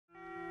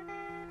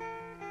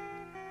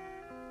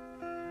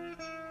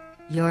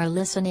You're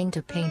listening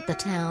to Paint the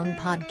Town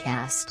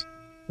podcast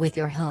with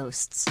your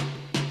hosts,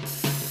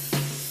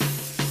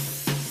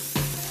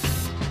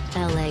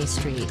 LA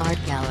Street Art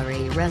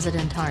Gallery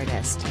resident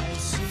artist,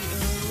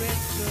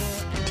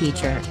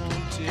 teacher,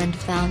 and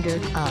founder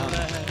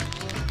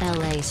of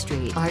LA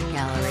Street Art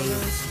Gallery,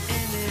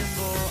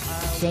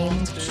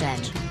 James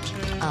Shen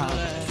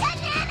of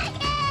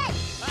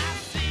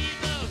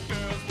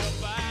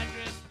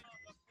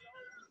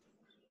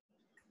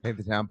Paint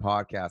the Town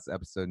podcast,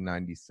 episode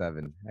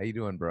 97. How you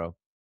doing, bro?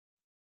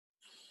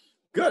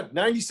 Good.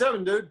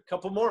 97, dude.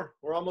 Couple more.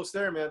 We're almost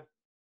there, man.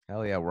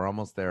 Hell yeah, we're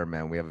almost there,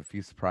 man. We have a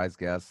few surprise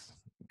guests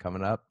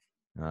coming up,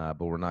 but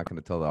we're not going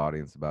to tell the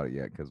audience about it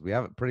yet because we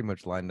have it pretty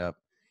much lined up.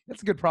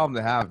 It's a good problem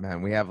to have,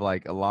 man. We have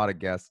like a lot of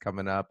guests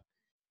coming up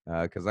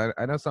because I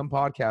know some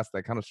podcasts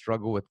that kind of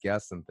struggle with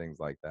guests and things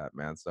like that,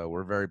 man. So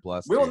we're very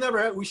blessed. We will never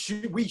have, we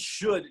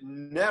should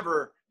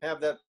never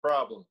have that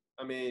problem.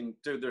 I mean,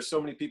 dude, there's so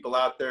many people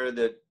out there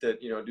that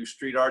you know do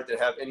street art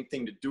that have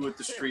anything to do with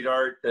the street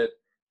art that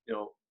I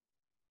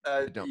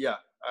don't see get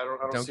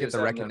us the having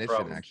that recognition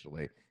problem.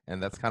 actually,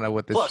 and that's kind of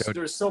what this Plus, show.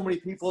 there's so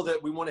many people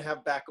that we want to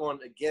have back on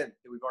again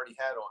that we've already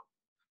had on.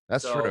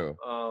 That's So, true.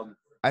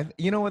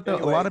 You know what though?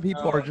 anyway, a lot of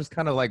people are just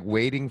kind of like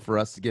waiting for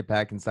us to get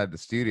back inside the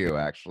studio,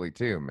 actually,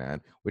 too,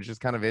 man. Which is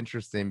kind of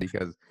interesting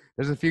because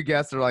there's a few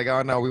guests that are like,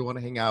 "Oh no, we want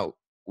to hang out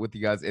with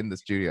you guys in the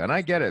studio," and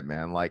I get it,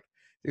 man. Like,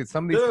 dude,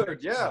 some of these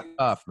things are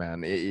tough,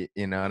 man.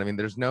 You know what I mean?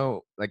 There's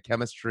no like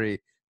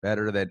chemistry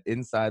better than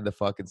inside the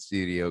fucking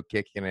studio,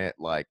 kicking it.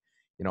 Like,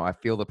 you know, I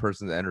feel the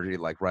person's energy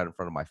like right in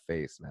front of my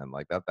face, man.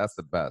 Like that's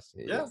the best.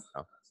 Yeah, you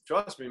know?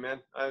 Trust me, man.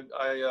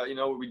 I you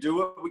know, we do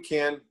what we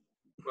can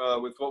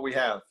with what we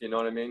have. You know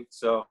what I mean?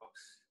 So,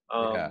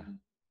 Yeah.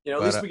 you know,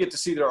 at least we get to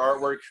see their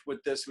artwork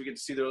with this. We get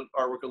to see their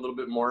artwork a little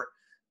bit more.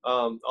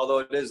 Although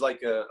it is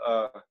like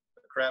a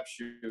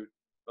crapshoot.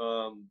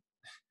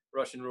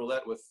 Russian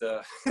roulette with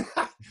whether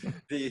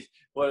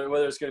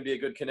it's going to be a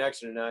good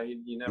connection or not.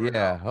 You never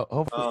know.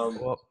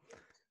 Hopefully.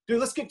 Dude,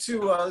 let's get to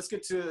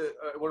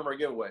one of our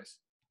giveaways.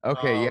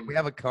 Okay, we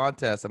have a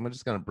contest. I'm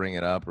just gonna bring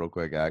it up real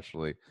quick,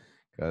 actually,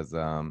 because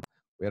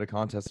we had a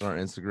contest on our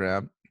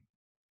Instagram.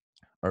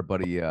 Our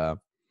buddy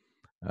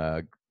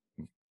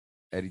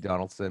Eddie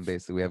Donaldson,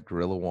 basically, we have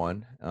Gorilla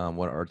One,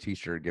 our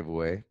T-shirt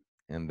giveaway,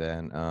 and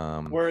then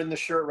wearing the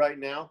shirt right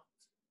now.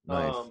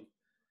 Nice.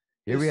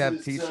 Here we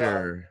have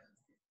teacher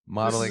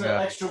modeling this is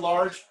a extra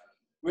large.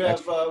 We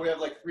have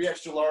like 3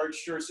 extra large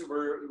shirts that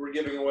we're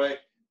giving away.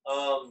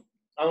 I'm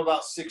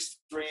about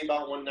 6'3",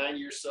 about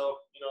 190 or so.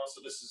 You know,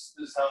 so this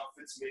is how it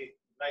fits me,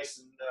 nice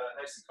and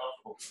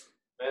comfortable.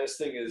 Man, this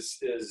thing is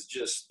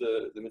just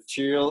the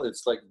material.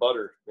 It's like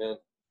butter, man.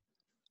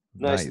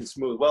 Nice and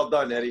smooth. Well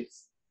done, Eddie.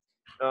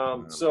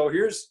 So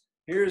here's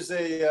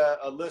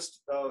a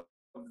list of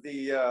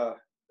the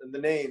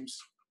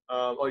names.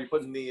 You're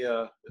putting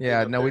the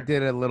we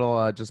did a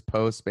little just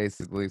post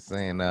basically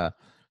saying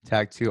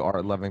tag 2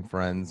 art loving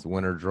friends,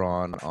 winner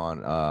drawn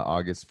on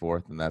August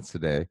 4th, and that's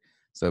today.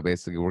 So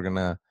basically we're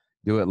gonna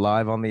do it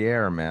live on the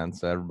air, man,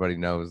 so everybody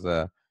knows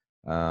you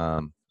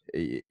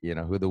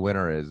know who the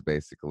winner is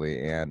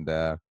basically. And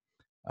all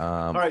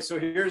right, so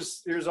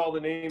here's all the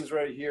names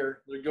right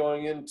here. They're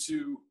going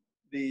into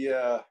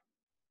the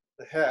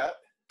hat.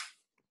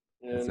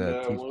 And, it's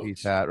a Teach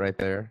Piece hat right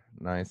there.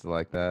 Nice, I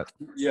like that.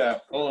 Yeah,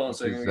 hold on a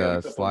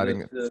second.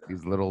 Sliding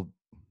these little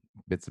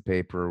bits of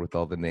paper with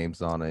all the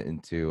names on it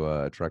into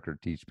a Trucker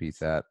Teach Piece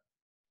hat.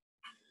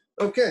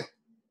 Okay.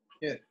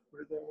 Yeah,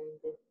 where'd that one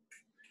go?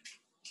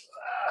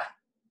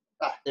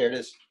 There it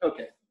is.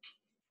 Okay.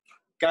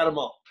 Got them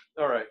all.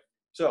 All right.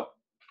 So.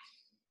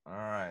 All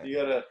right. You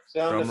got a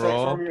sound effect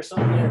for me or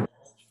something there?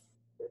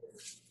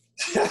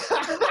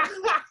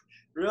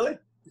 Really?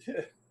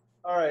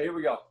 All right, here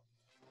we go.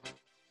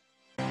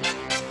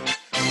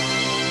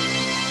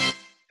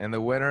 And the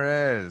winner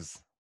is.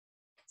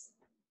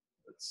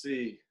 Let's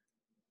see.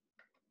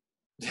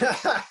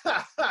 It's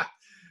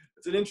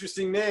an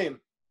interesting name.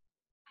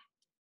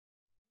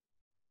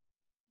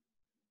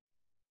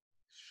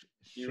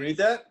 You read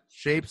that?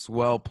 Shapes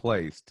well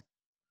placed.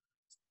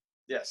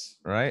 Yes.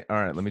 Right? All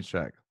right, let me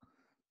check.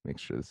 Make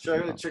sure this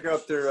check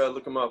out their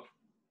look them up.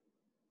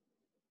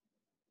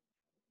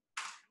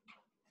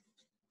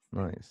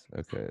 Nice.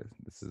 Okay.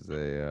 This is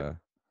a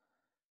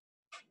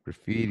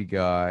graffiti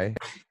guy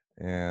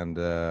and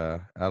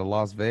out of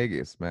Las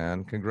Vegas,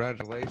 man.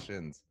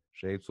 Congratulations.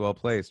 Shapes well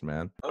placed,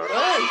 man. All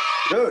right.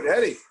 Dude,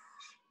 Eddie,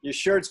 your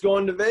shirt's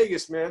going to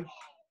Vegas, man.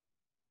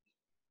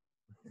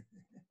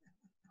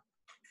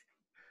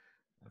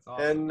 That's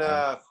awesome.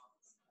 And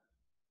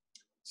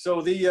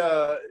so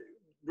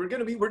we're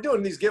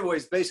doing these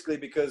giveaways basically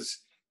because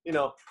you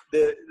know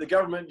the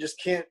government just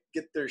can't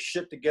get their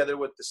shit together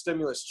with the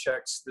stimulus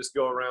checks this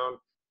go around,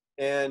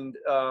 and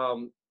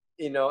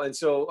you know, and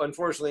so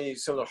unfortunately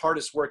some of the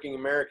hardest working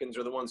Americans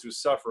are the ones who are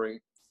suffering,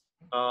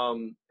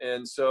 and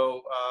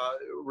so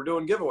we're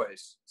doing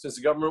giveaways since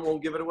the government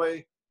won't give it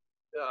away.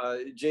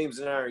 James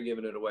and I are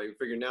giving it away. We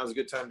figured now's a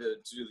good time to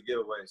do the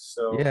giveaways.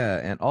 So yeah,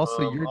 and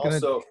also you're gonna.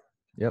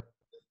 Yep.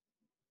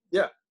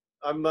 Yeah.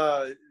 I'm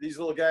these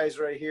little guys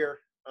right here.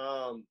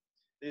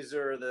 These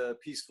are the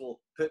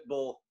Peaceful Pit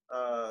Bull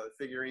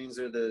figurines.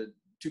 They're the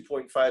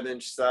 2.5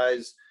 inch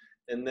size.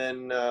 And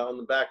then on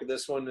the back of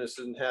this one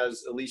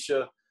has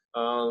Alicia.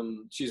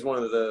 She's one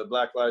of the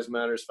Black Lives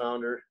Matters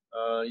founder.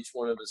 Each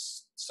one of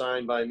us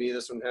signed by me.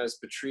 This one has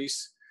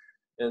Patrice,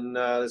 and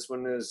this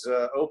one is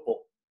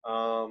Opal.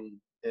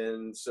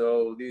 And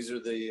so these are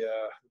the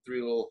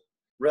 3 little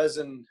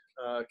resin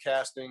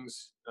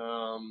castings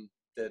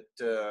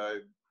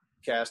that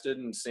casted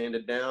and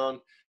sanded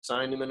down,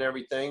 signed them and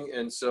everything.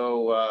 And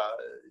so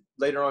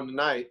later on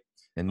tonight,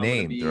 And I'm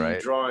named, be right?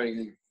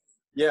 drawing.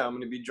 Yeah, I'm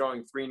going to be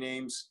drawing 3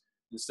 names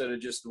instead of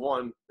just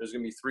 1. There's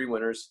going to be 3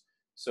 winners.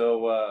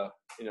 So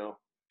you know,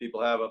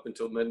 people have up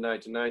until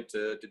midnight tonight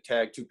to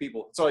tag 2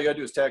 people. That's all you got to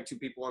do is tag 2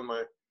 people on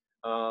my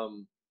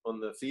on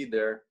the feed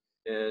there,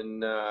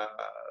 and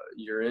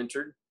you're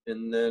entered.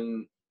 And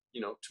then,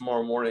 you know,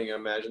 tomorrow morning, I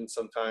imagine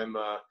sometime.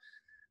 I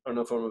don't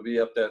know if I'm going to be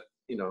up that,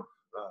 you know.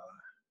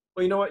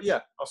 Well, you know what?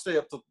 Yeah, I'll stay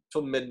up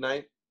till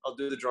midnight. I'll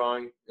do the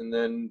drawing and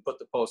then put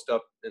the post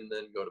up and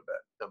then go to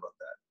bed. How about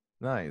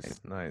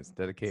that? Nice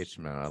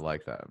dedication, man. I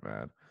like that,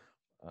 man.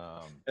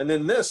 And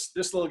then this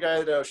little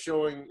guy that I was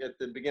showing at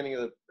the beginning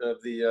of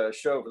the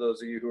show, for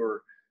those of you who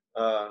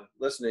are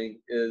listening,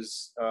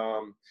 is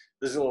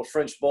this is a little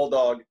French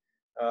bulldog,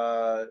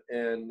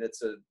 and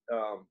it's a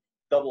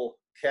double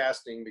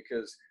casting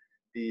because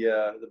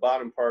the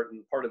bottom part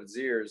and part of its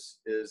ears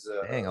is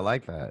Dang, I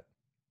like that.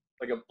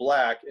 like a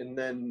black, and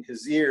then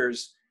his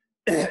ears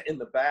in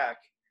the back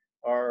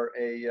are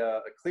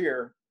a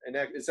clear, and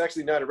it's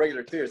actually not a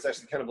regular clear. It's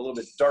actually kind of a little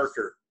bit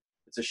darker.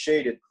 It's a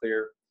shaded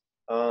clear.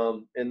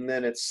 And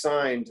then it's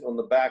signed on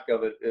the back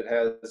of it. It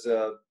has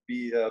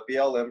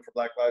BLM for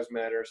Black Lives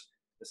Matters.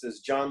 It says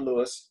John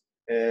Lewis,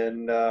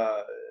 and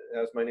it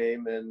has my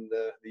name and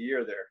the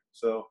year there.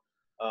 So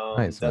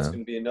Nice, that's man.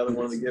 going to be another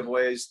one of the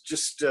giveaways.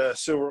 Just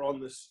so we're on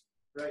this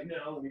right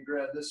now, let me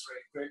grab this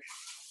right quick.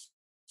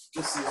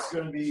 This is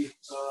going to be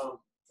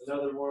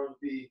another one of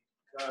the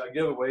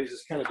giveaways.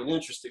 It's kind of an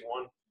interesting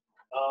one.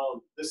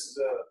 This is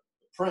a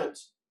print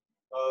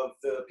of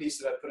the piece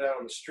that I put out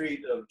on the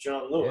street of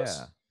John Lewis.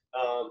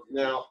 Yeah.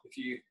 Now, if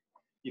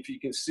you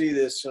can see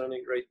this, I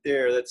think right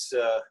there, that's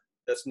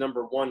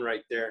number 1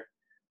 right there.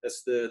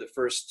 That's the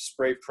first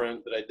spray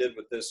print that I did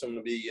with this. I'm going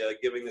to be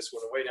giving this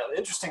one away. Now, the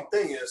interesting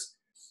thing is,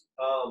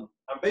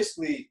 I'm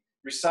basically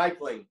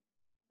recycling.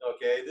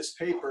 Okay, this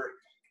paper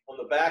on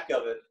the back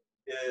of it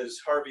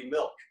is Harvey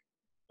Milk.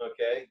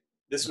 Okay,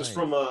 this was Nice.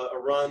 from a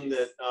run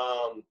that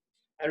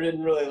I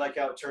didn't really like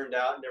how it turned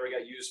out. It never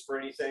got used for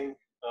anything.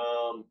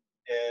 And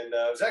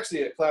it was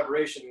actually a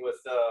collaboration with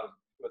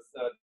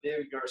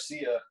David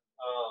Garcia.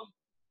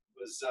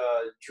 Was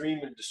Dream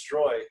and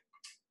Destroy.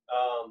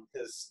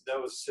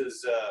 That was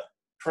his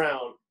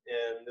crown,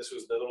 and this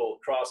was the little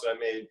cross that I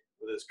made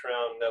with his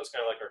crown. That was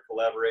kind of like our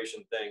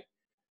collaboration thing.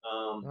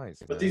 Nice.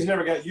 But man. these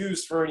never got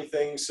used for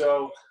anything,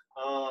 so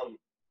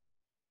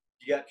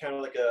you got kind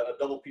of like a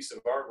double piece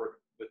of artwork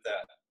with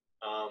that.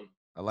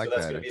 I like so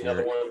that's that. going to be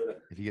another one of the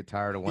If you get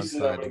tired of one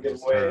pieces I'm side, you gonna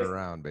just give turn it away.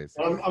 around,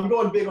 basically. I'm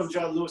going big on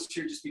John Lewis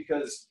here just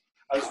because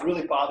I was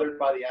really bothered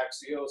by the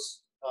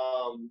Axios,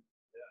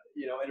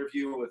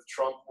 interview with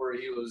Trump where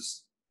he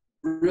was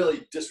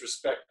really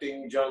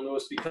disrespecting John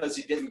Lewis because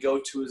he didn't go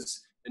to his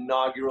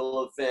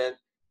inaugural event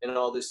and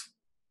all this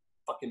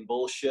fucking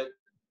bullshit.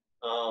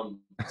 Fuck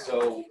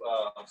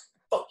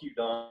you,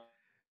 Don.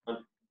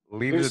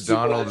 Leave Here's it to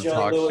Donald to to John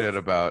talk Lewis. shit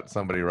about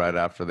somebody right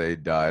after they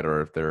died,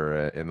 or if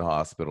they're in the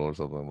hospital or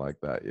something like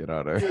that. You know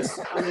what I mean? Just,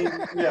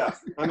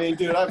 I mean,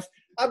 dude,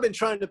 I've been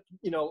trying to,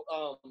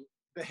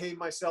 behave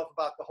myself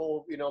about the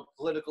whole,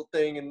 political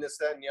thing and this,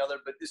 that, and the other,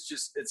 but it's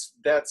just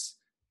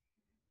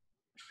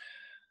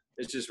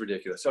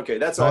ridiculous. Okay,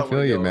 that's all I I feel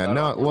wanna you, go man.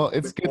 about. No, well,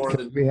 it's good. More 'Cause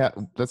than- we have.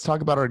 Let's talk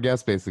about our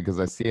guest, basically,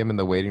 because I see him in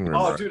the waiting room.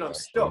 Oh, right dude, now, I'm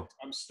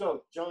actually.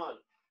 stoked.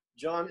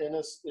 John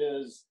Ennis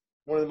is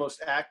one of the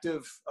most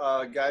active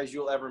guys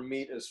you'll ever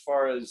meet as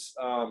far as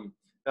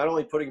not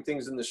only putting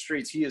things in the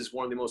streets, he is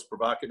one of the most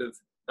provocative,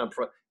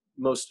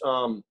 most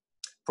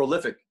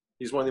prolific.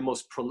 He's one of the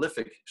most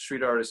prolific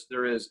street artists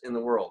there is in the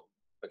world.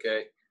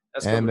 Okay.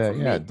 That's And coming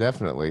from yeah, me.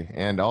 definitely.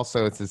 And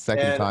also, it's his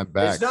second And time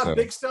back. It's not so.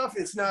 big stuff.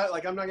 It's not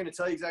like, I'm not going to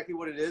tell you exactly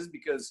what it is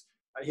because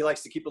he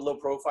likes to keep a low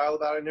profile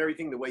about it and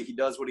everything, the way he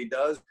does what he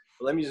does.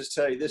 But let me just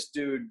tell you, this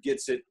dude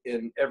gets it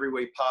in every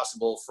way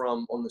possible,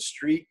 from on the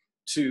street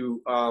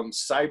to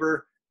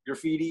cyber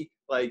graffiti.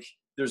 Like,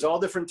 there's all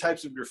different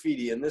types of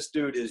graffiti, and this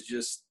dude is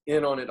just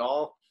in on it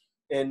all.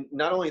 And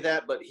not only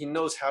that, but he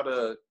knows how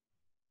to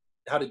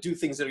do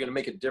things that are going to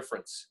make a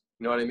difference.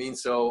 You know what I mean?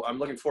 So I'm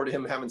looking forward to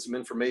him having some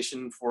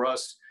information for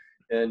us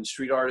and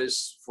street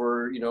artists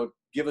for,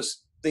 give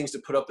us things to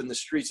put up in the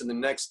streets in the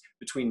next,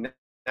 between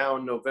now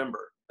and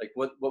November. Like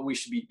what we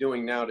should be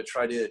doing now to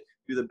try to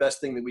do the best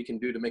thing that we can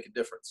do to make a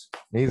difference.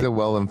 He's a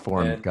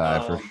well-informed And,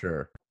 guy for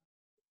sure.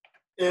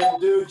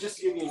 And dude, just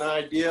to give you an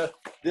idea,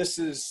 this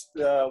is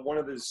one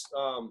of his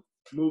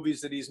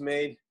movies that he's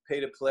made,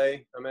 Pay to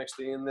Play. I'm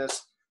actually in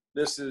this.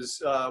 This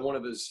is one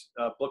of his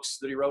books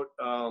that he wrote.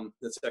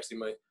 That's actually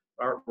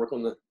artwork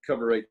on the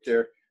cover right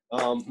there.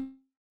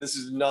 This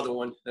is another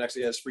one that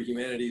actually has Free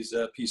Humanity's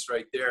piece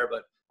right there.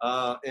 But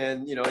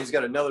and you know, he's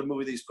got another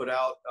movie that he's put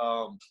out,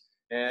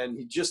 and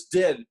he just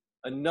did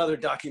another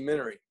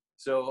documentary.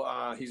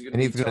 So he's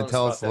going to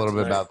tell us a little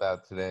bit about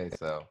that today.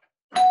 So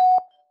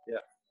yeah.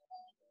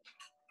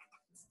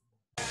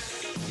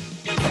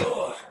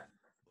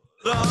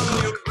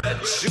 On your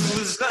red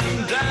shoes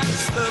and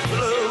dance the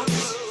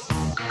blues.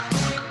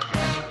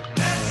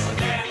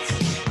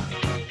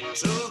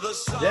 Dance to the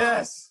song.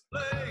 Yes.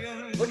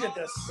 Look at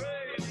this.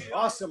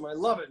 Awesome. I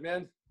love it,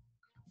 man.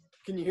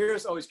 Can you hear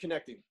us? Oh, he's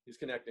connecting. He's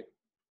connecting.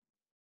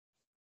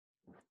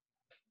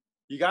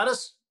 You got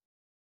us?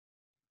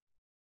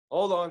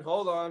 Hold on.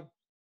 Hold on.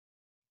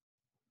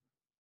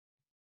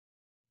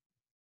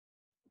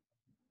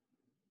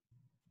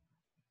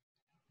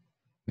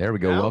 there we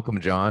go. Now?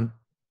 Welcome, John.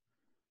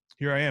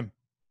 Here I am.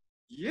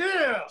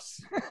 Yes.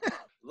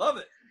 Love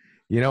it.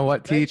 You know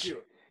what, Thank Teach?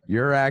 you.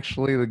 You're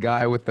actually the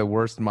guy with the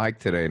worst mic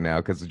today now,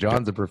 because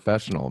John's a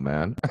professional,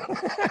 man.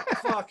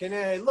 Fucking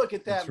A. Look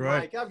at that That's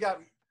right. mic.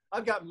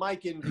 I've got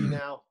mic envy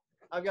now.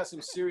 I've got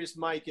some serious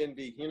mic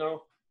envy, you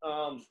know.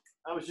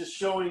 I was just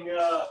showing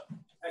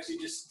actually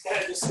just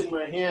had this in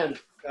my hand,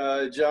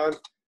 John.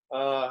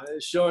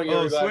 Showing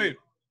everybody Sweet.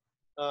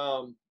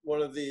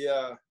 one of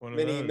the One of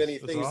many those. many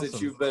That's things that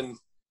awesome. you've been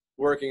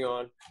working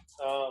on.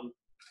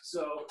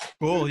 So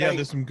Cool. Yeah, thank-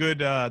 there's some good.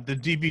 The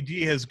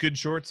DVD has good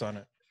shorts on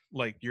it,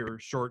 like your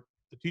short,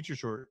 the teacher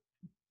short.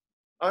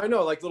 I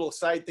know, like little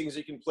side things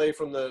you can play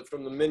from the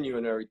menu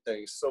and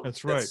everything. So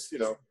That's right. You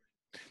know,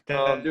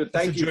 dude,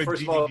 That's thank a you. good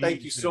First of all, DVD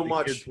thank you that so the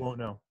much. Kids won't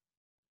know.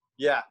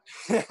 Yeah.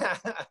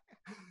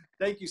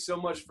 Thank you so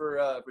much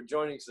for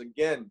joining us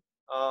again.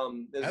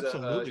 There's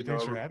Absolutely.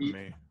 Thanks for having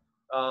me.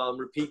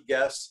 Repeat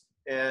guest,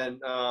 and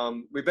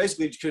we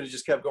basically could have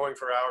just kept going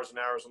for hours and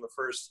hours on the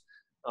first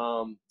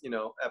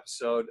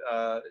episode.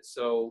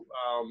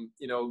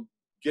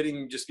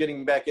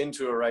 Getting back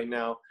into it right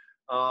now.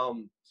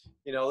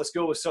 Let's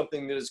go with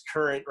something that is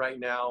current right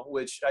now,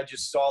 which I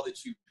just saw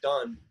that you've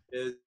done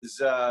is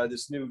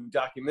this new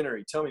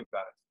documentary. Tell me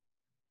about it.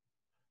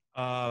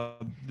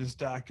 This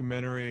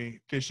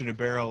documentary, Fish in a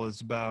Barrel,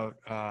 is about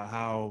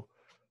how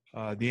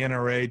the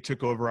NRA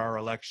took over our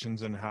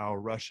elections and how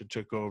Russia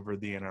took over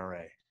the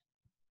NRA.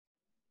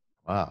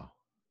 Wow.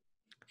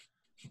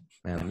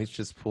 Man, let me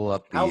just pull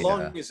up the... How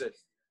long is it?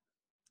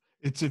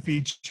 It's a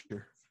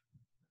feature.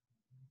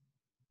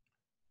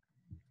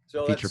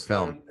 So feature that's,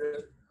 film.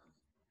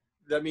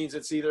 That means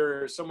it's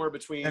either somewhere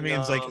between... That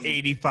means like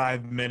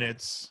 85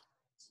 minutes,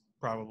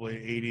 probably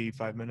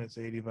 85 minutes,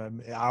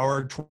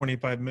 hour,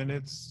 25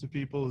 minutes to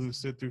people who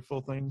sit through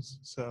full things.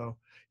 So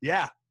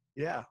yeah.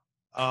 It's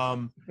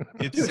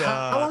Dude,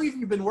 how long have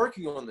you been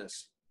working on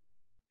this?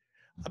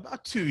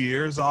 about 2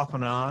 years off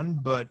and on,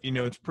 but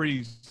it's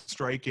pretty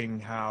striking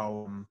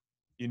how,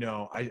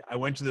 I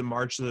went to the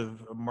March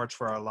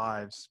for Our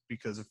Lives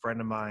because a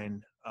friend of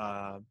mine,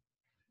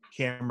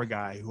 camera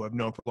guy who I've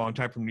known for a long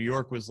time from New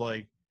York, was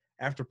like,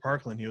 after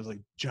Parkland, he was like,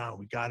 John,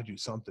 we got to do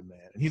something,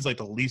 man. And he's like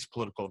the least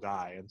political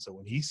guy. And so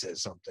when he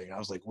says something, I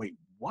was like, wait,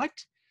 what?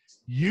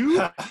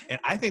 You? And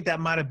I think that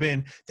might have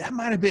been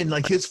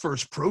like his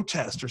first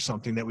protest or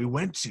something that we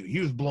went to. He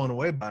was blown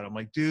away by it. I'm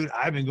like, dude,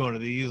 I've been going to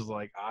these,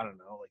 like, I don't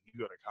know, like you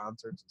go to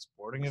concerts and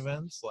sporting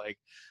events. Like,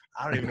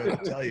 I don't even know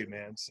what to tell you,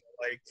 man. So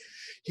like,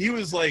 he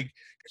was like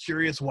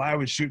curious why I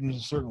was shooting a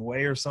certain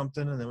way or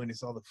something. And then when he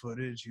saw the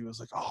footage, he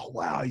was like, oh,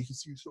 wow, you can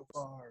see so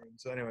far. And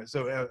so anyway,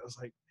 so I was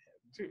like,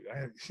 dude,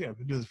 I've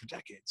been doing this for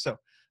decades. So,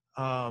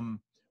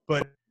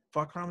 but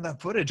fuck around with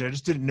that footage. I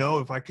just didn't know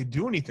if I could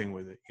do anything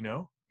with it,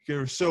 There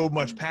was so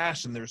much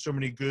passion. There's so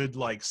many good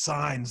like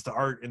signs. The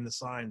art in the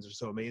signs are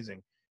so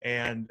amazing,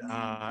 and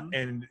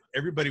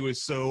everybody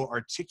was so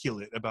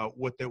articulate about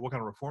what kind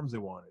of reforms they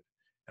wanted.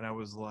 And I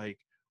was like,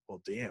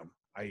 well, damn,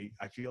 I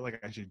feel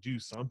like I should do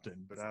something,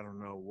 but I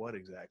don't know what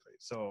exactly.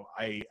 So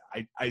I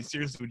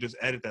seriously would just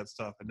edit that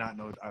stuff and not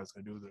know what I was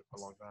going to do with it for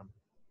a long time.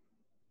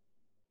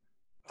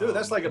 Dude,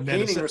 that's like a and then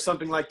painting or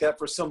something like that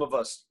for some of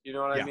us. You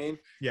know what I mean?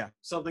 Yeah.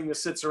 Something that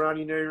sits around,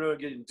 you know,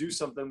 get to do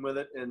something with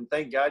it. And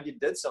thank God you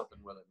did something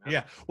with it, man.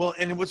 Yeah. Well,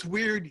 and what's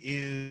weird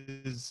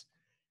is,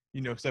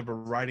 because I have a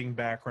writing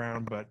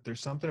background, but there's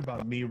something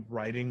about me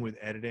writing with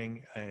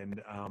editing.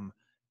 And I'm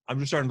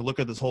just starting to look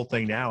at this whole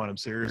thing now. And I'm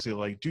seriously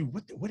like, dude,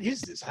 what is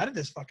this? How did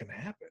this fucking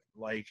happen?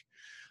 Like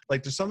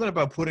there's something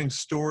about putting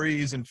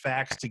stories and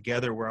facts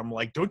together where I'm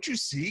like, don't you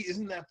see?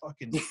 Isn't that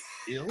fucking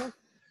ill?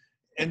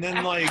 And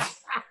then like...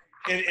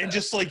 And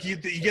just like you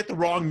get the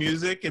wrong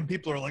music and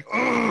people are like,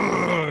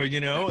 oh,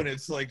 and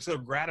it's like so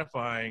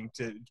gratifying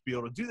to be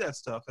able to do that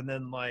stuff. And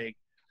then like,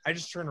 I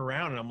just turn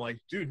around and I'm like,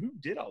 dude, who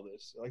did all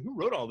this? Like, who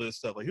wrote all this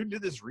stuff? Like, who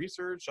did this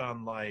research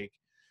on like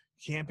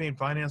campaign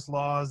finance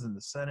laws in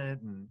the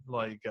Senate and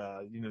like,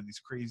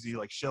 these crazy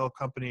like shell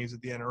companies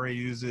that the NRA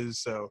uses.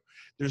 So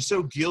they're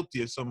so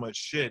guilty of so much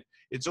shit.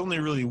 It's only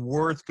really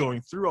worth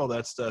going through all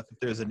that stuff if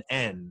there's an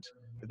end,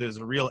 if there's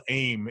a real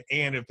aim,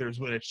 and if there's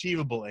an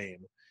achievable aim.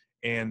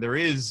 And there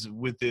is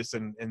with this,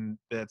 and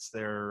that's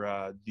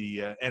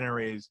the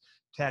NRA's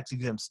tax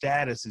exempt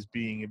status is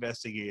being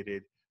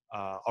investigated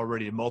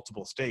already in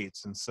multiple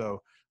states. And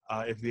so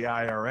if the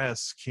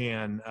IRS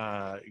can,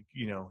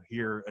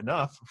 hear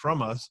enough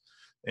from us,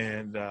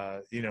 and,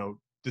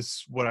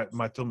 this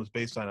my film is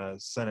based on a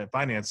Senate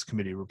Finance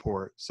Committee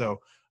report. So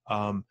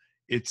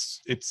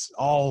it's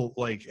all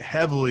like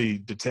heavily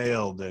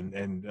detailed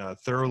and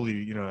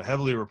thoroughly,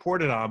 heavily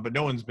reported on, but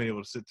no one's been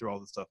able to sit through all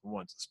this stuff at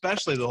once,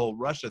 especially the whole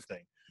Russia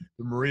thing.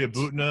 The Maria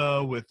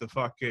Butina with the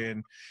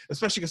fucking,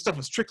 especially because stuff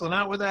was trickling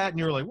out with that, and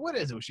you were like, what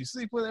is it? Was she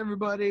sleep with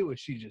everybody? Was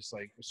she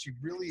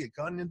really a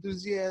gun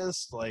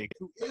enthusiast? Like,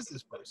 who is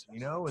this person?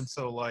 And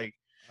so like,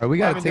 all right, we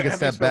got to take a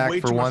step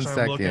back for 1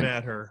 second. Looking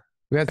at her.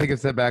 We got to take a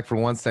step back for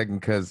 1 second,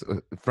 because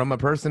from a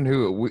person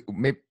who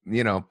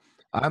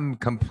I'm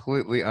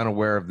completely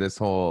unaware of this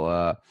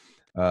whole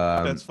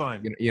that's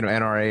fine.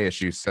 NRA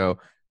issue. So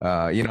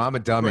I'm a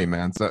dummy,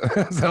 man. So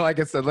like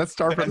I said, let's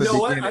start from the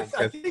beginning.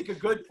 I think a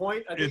good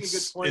point.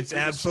 It's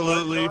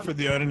absolutely for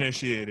the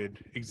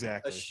uninitiated.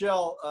 Exactly. A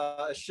shell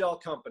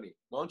company.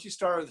 Why don't you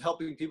start with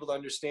helping people to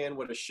understand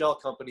what a shell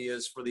company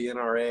is for the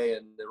NRA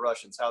and the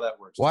Russians, how that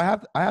works?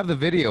 Well, I have the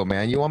video,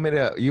 man. You want me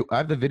to? I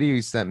have the video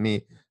you sent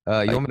me.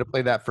 You want me to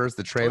play that first?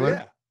 The trailer. Oh,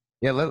 yeah.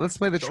 Yeah, let's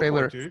play the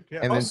trailer, dude.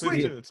 Yeah, and then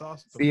it's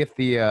awesome. see if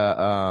the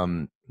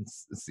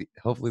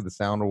hopefully the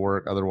sound will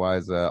work.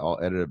 Otherwise, I'll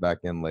edit it back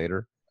in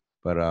later.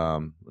 But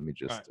let me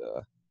just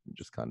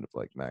kind of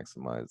like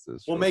maximize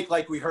this. We'll make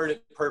like we heard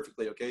it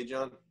perfectly, okay,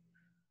 John?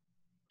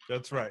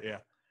 That's right. Yeah.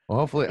 Well,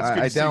 hopefully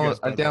I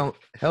download.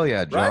 Hell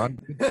yeah, John,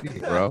 Right? Good to see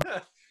you, bro.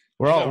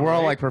 We're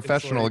all like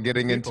professional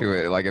getting into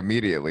it like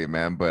immediately,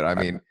 man. But I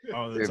mean,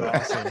 oh, that's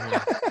awesome.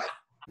 Yeah.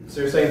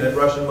 So you're saying that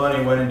Russian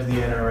money went into the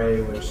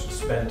NRA, which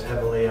spent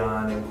heavily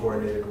on and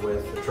coordinated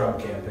with the Trump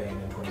campaign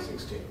in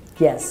 2016?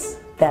 Yes,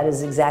 that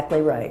is exactly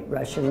right.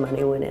 Russian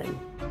money went in.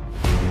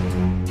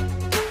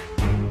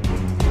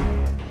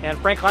 And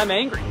frankly, I'm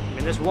angry. I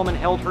mean, this woman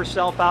held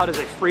herself out as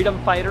a freedom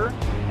fighter,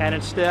 and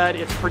instead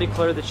it's pretty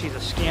clear that she's a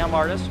scam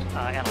artist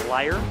and a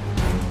liar.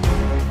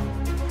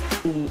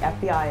 The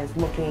FBI is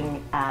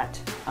looking at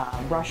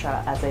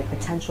Russia as a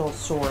potential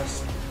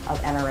source of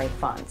NRA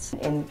funds.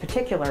 In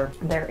particular,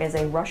 there is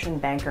a Russian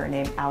banker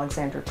named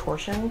Alexander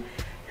Torshin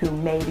who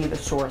may be the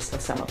source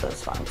of some of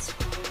those funds.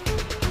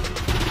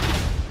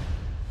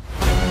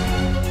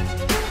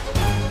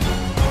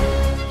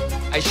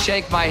 I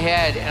shake my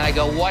head and I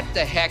go, what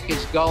the heck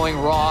is going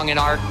wrong in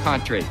our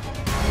country?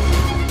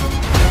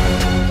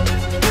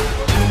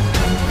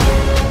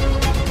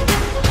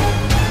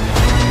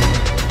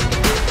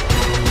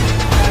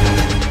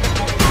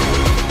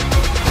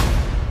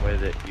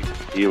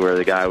 Where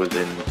the guy was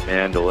in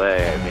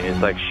Mandalay. I mean,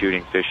 it's like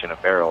shooting fish in a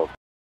barrel.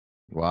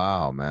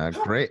 Wow, man.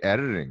 Great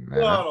editing,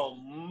 man. God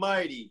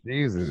almighty.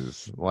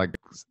 Jesus. Like,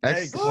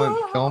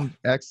 excellent film.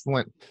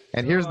 Excellent.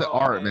 And here's the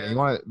art, man. You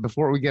want to,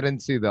 before we get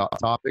into the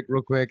topic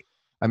real quick,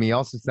 I mean, you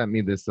also sent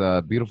me this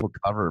beautiful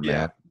cover,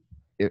 man.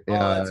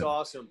 That's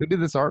awesome. Who did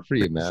this art for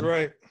you, man? That's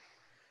right.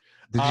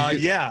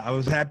 Yeah, I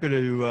was happy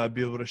to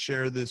be able to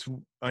share this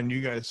with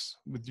you guys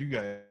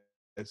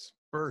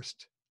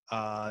first.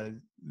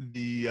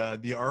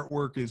 The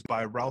artwork is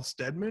by Ralph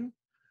Steadman,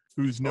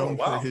 who's known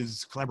for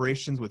his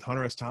collaborations with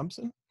Hunter S.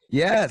 Thompson.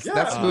 Yes,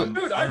 that's who.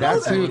 Dude,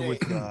 that's who.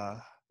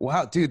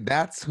 Wow, dude,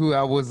 that's who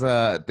I was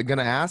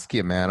gonna ask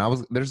you, man.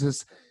 There's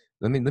this.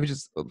 Let me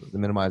just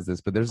minimize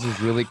this, but there's this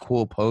really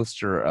cool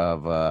poster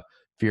of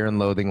Fear and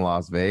Loathing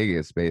Las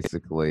Vegas,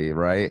 basically,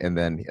 right? And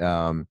then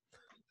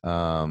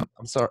I'm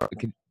sorry.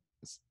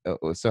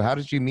 So how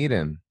did you meet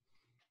him?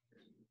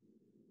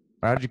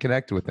 How did you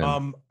connect with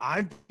him?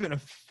 I've been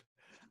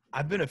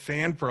a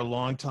fan for a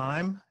long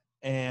time,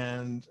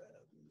 and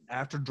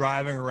after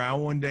driving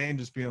around one day and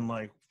just being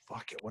like,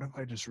 fuck it, what if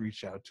I just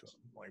reach out to him?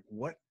 Like,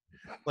 what?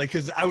 Like,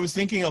 because I was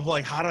thinking of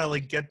like, how do I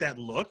like get that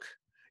look?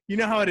 You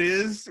know how it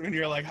is when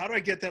you're like, how do I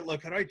get that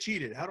look? How do I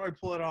cheat it? How do I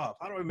pull it off?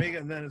 How do I make it?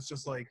 And then it's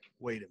just like,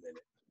 wait a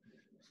minute.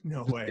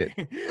 No way.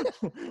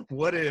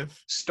 What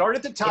if start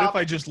at the top? What if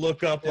I just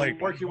look up like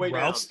work your way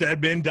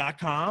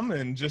ralphsteadman.com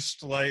and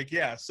just like,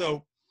 yeah.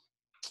 So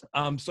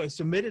I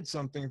submitted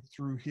something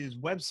through his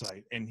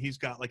website, and he's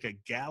got like a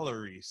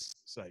gallery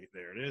site.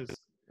 There it is.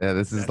 Yeah,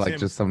 this is like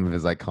just some of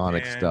his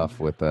iconic stuff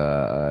with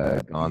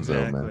Gonzo,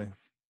 exactly. man.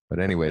 But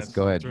anyways,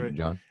 go ahead, right,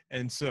 John.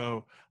 And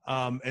so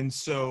I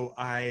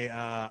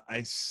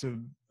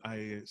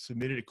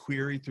submitted a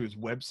query through his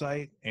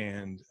website,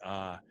 and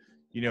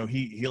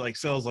he like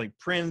sells like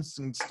prints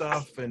and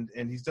stuff, and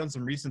he's done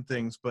some recent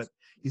things, but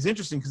he's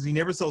interesting because he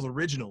never sells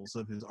originals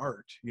of his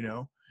art,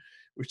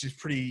 which is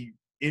pretty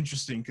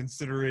interesting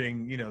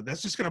considering,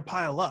 that's just gonna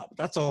pile up.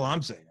 That's all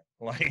I'm saying.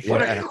 Like,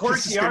 what a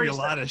quirky art, a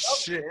lot of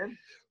shit. Man.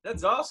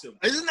 That's awesome.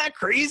 Isn't that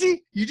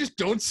crazy? You just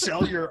don't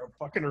sell your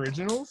fucking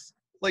originals.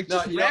 Like,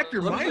 just wrap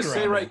your mind around. Let me just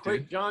say right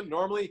quick, John.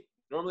 Normally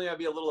I'd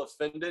be a little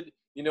offended, that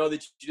you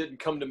didn't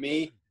come to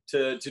me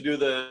to do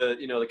the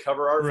the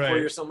cover art for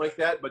you or something like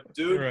that. But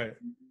dude,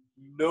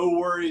 no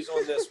worries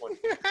on this one.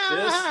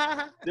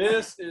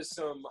 This is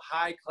some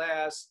high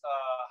class,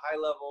 high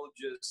level,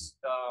 just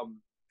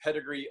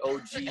pedigree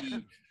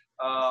OG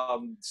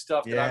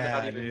stuff that I'm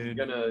not even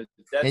gonna.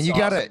 That's and you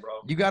awesome,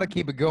 bro. gotta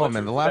keep it going, Much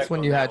man. The respect last one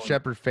on you that had one.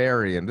 Shepard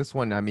Fairey, and this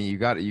one, I mean, you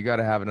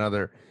gotta have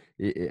another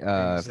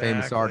famous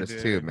Exactly, artist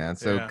too, dude. man.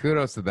 So Yeah.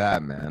 kudos to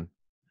that, man.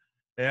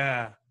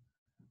 Yeah.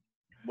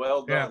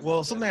 Well done. Yeah,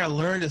 well, something I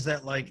learned is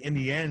that, like, in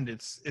the end,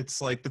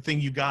 it's like the thing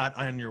you got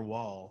on your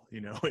wall. You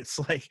know, it's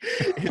like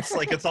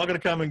it's all gonna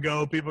come and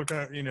go. People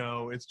can, you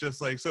know, it's just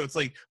like, so it's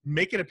like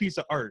making a piece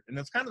of art, and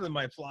that's kind of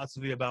my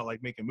philosophy about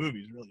like making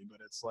movies, really. But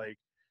it's like,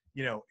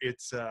 you know,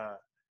 it's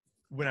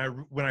when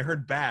I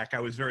heard back, I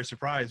was very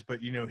surprised.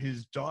 But you know,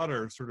 his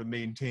daughter sort of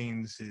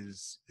maintains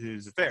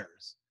his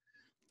affairs,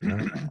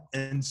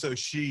 and so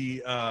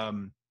she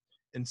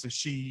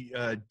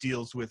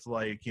deals with,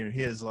 like, you know,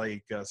 his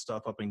like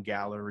stuff up in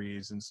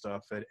galleries and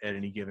stuff at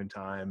any given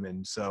time.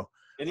 And so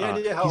Any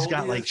idea how he's old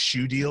got he like is?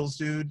 shoe deals,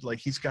 dude. Like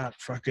he's got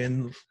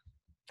fucking,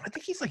 I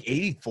think he's like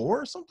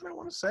 84 or something, I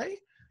want to say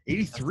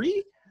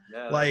 83.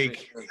 Yeah,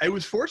 Like, I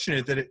was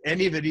fortunate that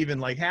any of it even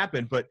like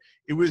happened, but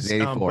it was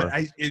 84.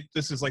 but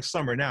this is like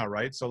summer now,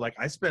 right? So like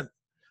I spent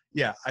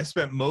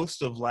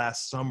most of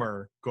last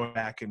summer going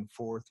back and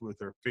forth with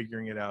her,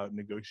 figuring it out,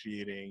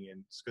 negotiating,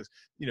 and because,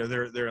 you know,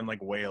 they're in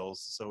like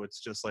Wales, so it's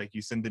just like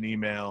you send an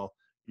email,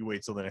 you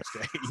wait till the next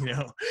day, you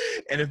know,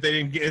 and if they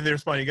didn't get their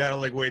response, you gotta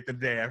like wait the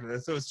day after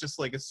that. So it's just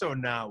like, it's so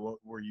not what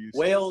we're used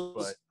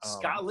Wales, to. But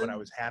Scotland. But I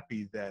was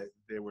happy that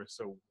they were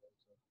so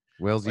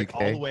Wales, like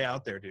UK. all the way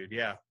out there, dude.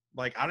 Yeah,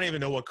 like I don't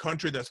even know what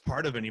country that's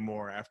part of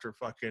anymore after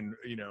fucking,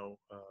 you know.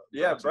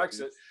 Yeah,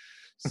 Brexit.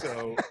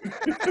 So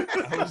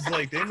I was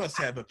like, they must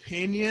have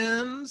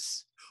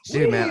opinions.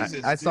 Dude, man,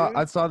 Jesus, I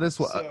dude. saw this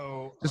one.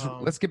 So, Just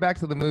let's get back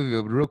to the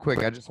movie real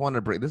quick. I just want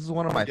to bring. This is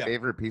one of my Yeah.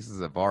 favorite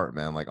pieces of art,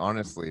 man. Like,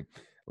 honestly,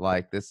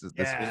 like this whole,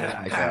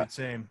 like,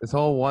 same. this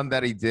whole one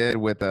that he did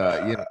with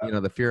you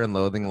know, the Fear and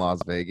Loathing Las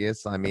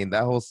Vegas. I mean,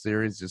 that whole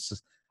series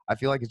just I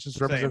feel like it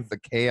just represents the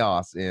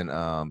chaos in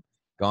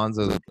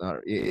Gonzo,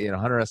 you know,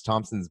 Hunter S.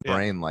 Thompson's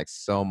brain, like,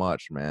 so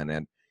much, man.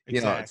 And you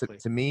know,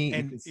 to me,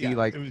 And, you can see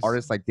like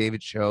artists like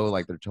David Cho,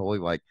 like they're totally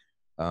like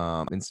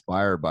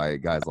inspired by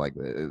guys like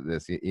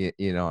this.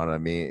 You know what I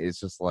mean? It's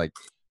just like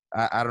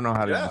I don't know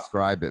how to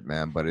describe it,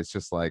 man, but it's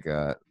just like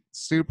a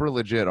super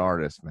legit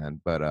artist,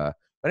 man. But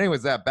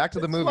anyways, back to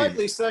the movie.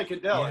 Slightly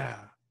psychedelic. Yeah.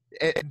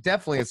 It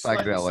definitely is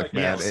psychedelic,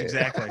 man. Yes,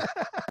 exactly.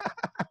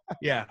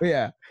 Yeah.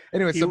 Yeah.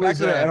 Anyway, He so back was,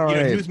 to the NRA. you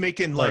know, he was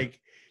making like.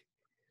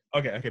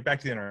 Okay, back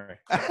to the NRA.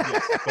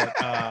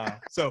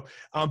 Yes,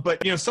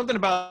 but you know, something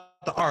about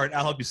the art,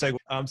 I'll help you segue.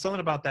 Something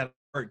about that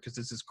art, because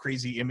it's this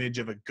crazy image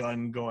of a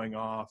gun going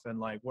off, and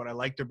like what I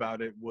liked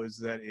about it was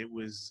that it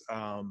was,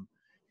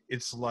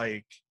 it's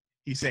like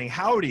he's saying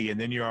howdy, and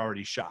then you're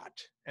already shot.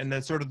 And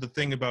that's sort of the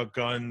thing about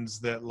guns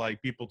that like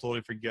people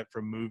totally forget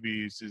from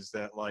movies, is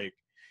that like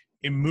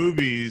in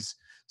movies,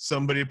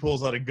 somebody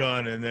pulls out a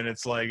gun and then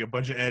it's like a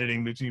bunch of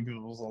editing between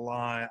people's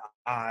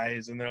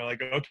eyes, and they're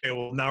like, okay,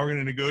 well, now we're going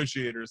to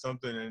negotiate or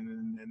something,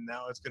 and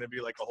now it's going to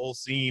be like a whole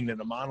scene and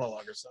a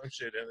monologue or some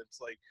shit. And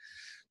it's like,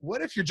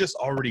 what if you're just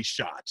already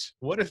shot?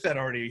 What if that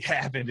already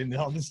happened in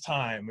all this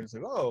time? And it's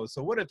like, oh,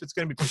 so what if it's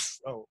going to be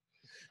oh.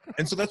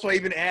 And so that's why I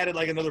even added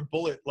like another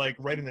bullet, like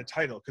right in the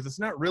title, because it's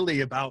not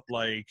really about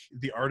like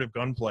the art of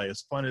gunplay,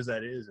 as fun as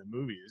that is in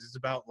movies. It's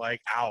about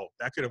like, ow,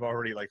 that could have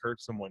already like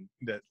hurt someone.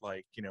 That,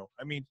 like, you know,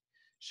 I mean,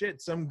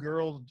 shit, some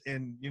girl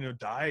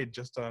died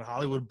just on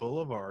Hollywood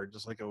Boulevard,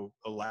 just like a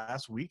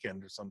last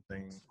weekend or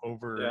something,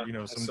 over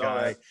some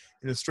guy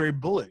in a stray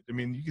bullet. I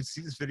mean, you can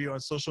see this video on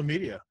social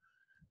media.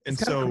 And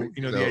so,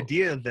 crazy, the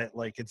idea that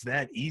like it's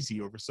that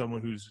easy over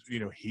someone who's,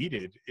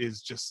 heated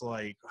is just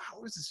like,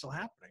 how is this still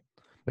happening?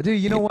 But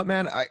dude, you know what,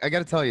 man? I got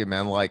to tell you,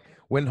 man, like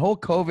when whole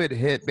COVID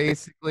hit,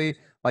 basically,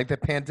 like the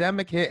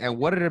pandemic hit, and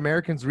what did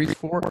Americans reach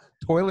for?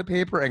 Toilet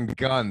paper and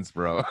guns,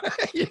 bro.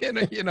 you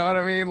know what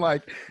I mean?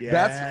 Like,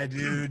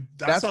 dude.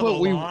 That's what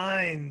we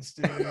lines,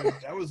 dude.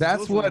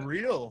 Those were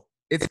real.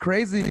 It's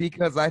crazy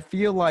because I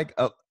feel like,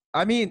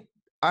 I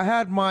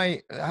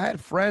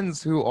had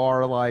friends who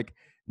are like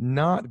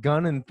not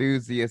gun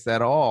enthusiasts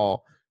at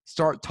all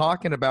start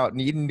talking about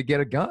needing to get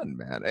a gun,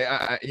 man.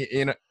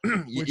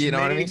 Which you know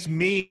what I mean? Makes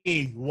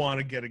me want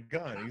to get a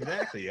gun.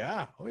 Exactly.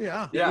 Yeah. Oh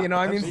yeah. You know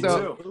what I mean?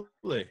 So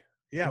absolutely.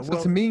 Yeah.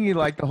 So to me,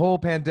 like the whole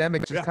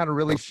pandemic just kind of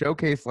really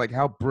showcased like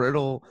how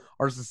brittle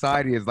our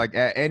society is. Like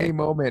at any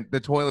moment, the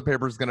toilet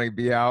paper is gonna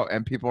be out,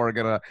 and people are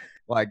gonna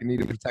like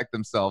need to protect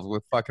themselves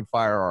with fucking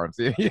firearms.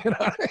 You know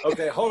what I mean?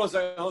 Okay, hold on a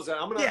second.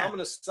 I'm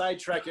gonna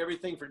sidetrack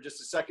everything for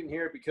just a second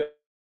here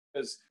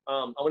because I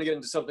want to get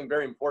into something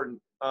very important.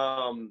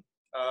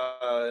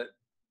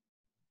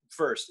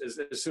 First,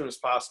 as soon as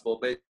possible,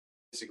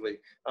 basically.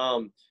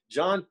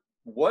 John,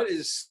 what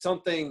is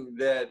something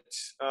that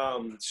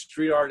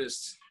street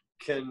artists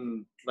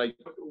can, like,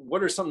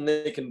 what are something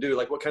they can do?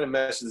 Like, what kind of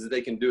messages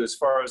they can do as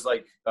far as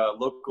like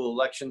local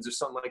elections or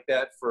something like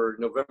that for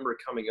November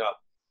coming up?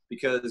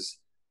 Because,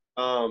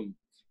 a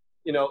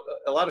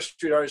lot of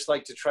street artists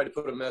like to try to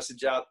put a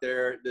message out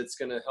there that's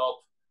going to help,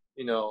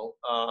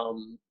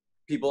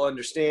 people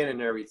understand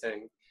and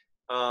everything.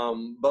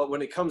 But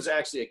when it comes to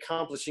actually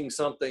accomplishing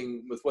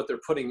something with what they're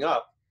putting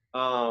up,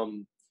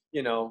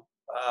 you know,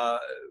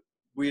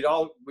 we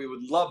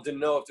would love to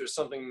know if there's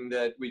something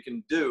that we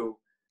can do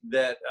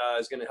that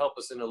is going to help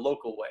us in a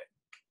local way.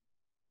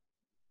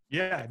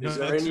 Yeah, no, Is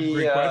there that's any, a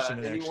great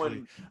question,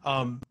 anyone?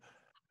 actually.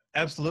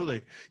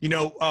 Absolutely. You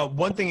know,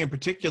 one thing in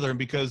particular,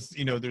 because,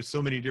 you know, there's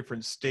so many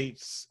different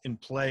states in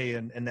play,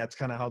 and that's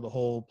kind of how the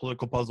whole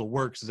political puzzle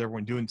works, is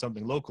everyone doing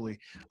something locally.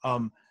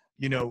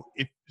 You know,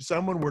 if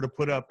someone were to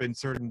put up in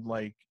certain,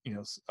 like, you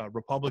know,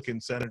 Republican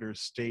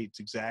senators states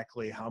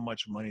exactly how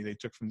much money they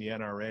took from the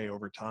NRA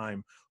over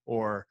time,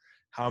 or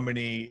how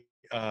many,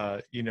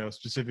 you know,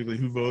 specifically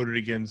who voted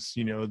against,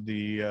 you know,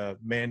 the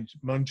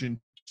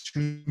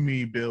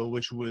Manchin-Toomey bill,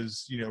 which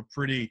was, you know,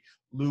 pretty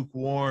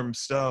lukewarm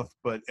stuff,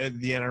 but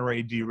the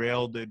NRA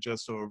derailed it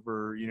just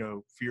over, you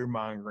know, fear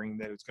mongering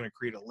that it's going to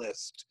create a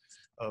list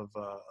of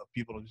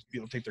people to be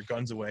able to take their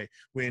guns away,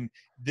 when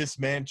this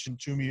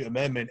Manchin-Toomey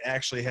amendment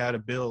actually had a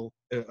bill,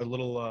 a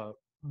little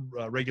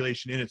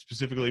regulation in it,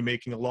 specifically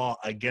making a law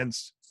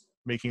against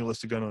making a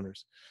list of gun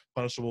owners,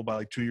 punishable by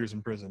like 2 years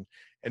in prison.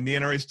 And the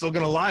NRA is still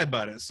going to lie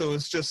about it. So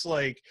it's just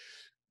like,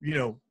 you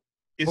know,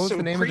 it's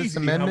so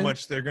crazy how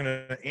much they're going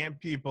to amp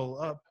people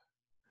up.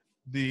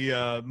 The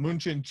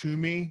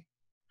Manchin-Toomey.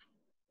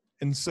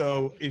 And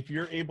so if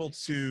you're able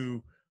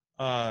to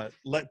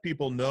let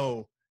people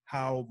know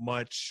how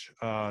much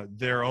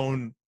their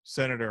own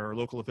senator or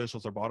local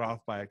officials are bought off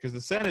by it, because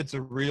the Senate's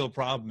a real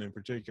problem in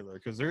particular,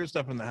 because there's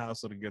stuff in the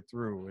House that'll get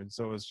through. And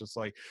so it's just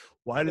like,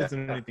 why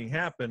doesn't anything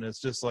happen?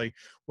 It's just like,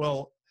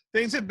 well,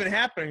 things have been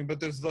happening, but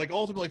there's like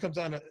ultimately comes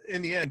down to,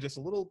 in the end, just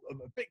a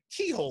big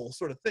keyhole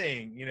sort of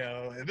thing, you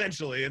know,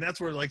 eventually. And that's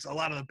where like a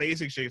lot of the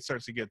basic shit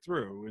starts to get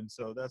through. And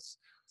so that's,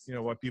 you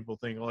know, what people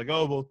think, like,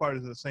 oh, both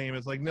parties are the same.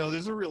 It's like, no,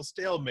 there's a real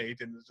stalemate,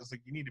 and it's just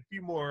like you need a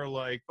few more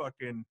like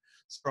fucking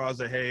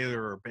straws of hay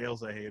or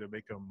bales of hay to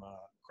make them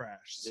crash.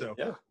 So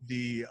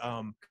the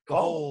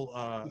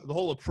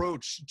whole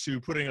approach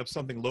to putting up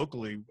something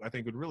locally, I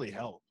think, would really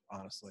help,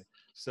 honestly.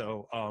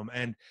 So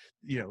and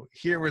you know,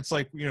 here it's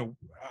like, you know,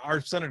 our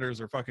senators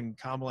are fucking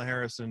Kamala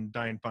Harris and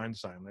Dianne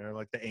Feinstein. They're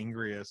like the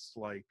angriest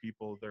like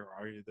people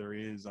there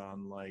is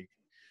on, like,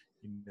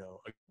 you know,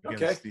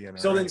 against the NRA.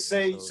 So then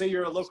say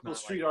you're a local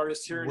street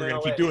artist here in LA. We're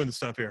gonna keep doing the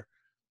stuff here.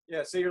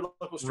 Yeah, say you're a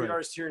local street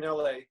artist here in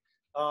LA.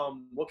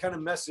 What kind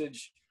of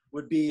message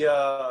would be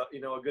you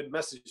know, a good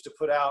message to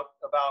put out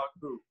about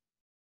who?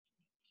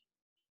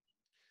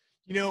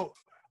 You know,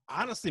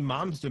 honestly,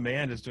 Moms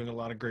Demand is doing a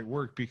lot of great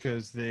work,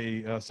 because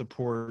they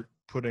support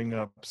putting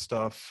up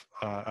stuff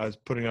as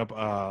putting up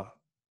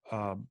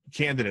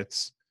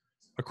candidates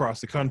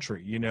across the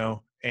country, you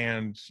know,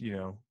 and, you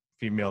know,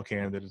 female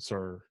candidates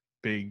are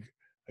big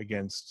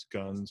against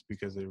guns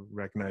because they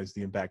recognize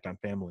the impact on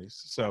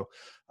families. So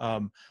I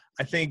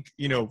think,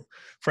 you know,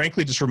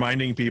 frankly, just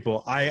reminding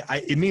people,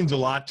 it means a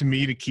lot to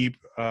me to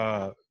keep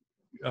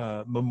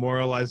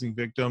memorializing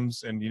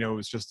victims. And, you know, it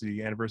was just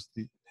the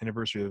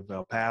anniversary of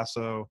El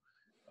Paso.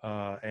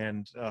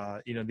 And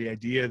you know, the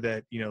idea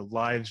that, you know,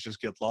 lives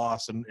just get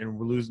lost, and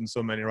we're losing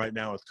so many right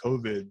now with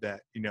COVID,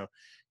 that, you know,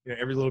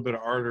 every little bit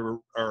of art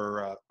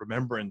or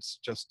remembrance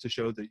just to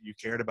show that you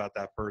cared about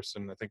that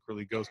person, I think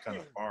really goes kind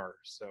of far.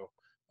 So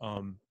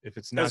if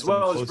it's not as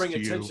well as close bring to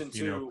attention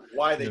you, to know,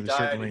 why they there's died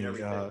certainly and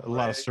everything, a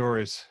lot of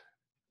stories.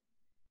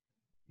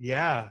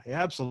 Yeah,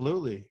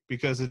 absolutely.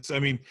 Because it's, I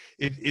mean,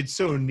 it's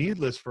so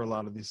needless for a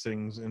lot of these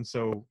things. And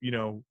so, you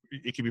know,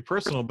 it can be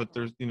personal, but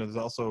there's, you know, there's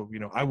also, you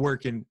know, I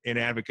work in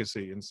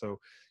advocacy. And so,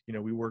 you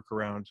know, we work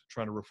around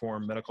trying to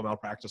reform medical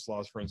malpractice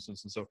laws, for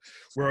instance. And so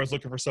we're always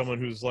looking for someone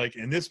who's like,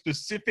 in this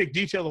specific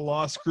detail, the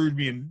law screwed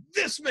me in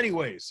this many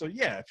ways. So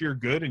yeah, if you're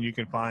good and you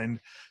can find,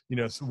 you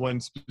know, one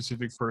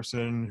specific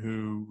person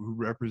who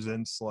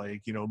represents,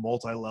 like, you know,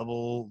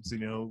 multi-level, you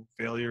know,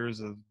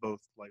 failures of both,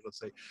 like, let's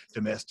say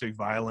domestic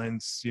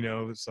violence, you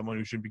know, someone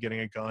who shouldn't be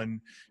getting a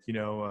gun, you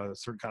know, a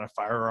certain kind of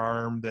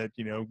firearm that,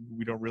 you know,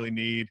 we don't really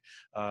need,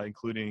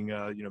 including,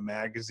 you know,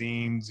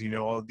 magazines, you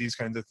know, all of these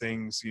kinds of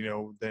things, you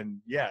know,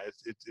 then yeah,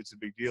 it's a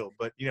big deal.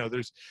 But, you know,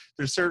 there's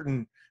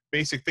certain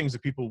basic things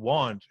that people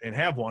want and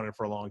have wanted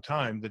for a long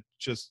time that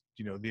just,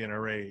 you know, the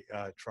NRA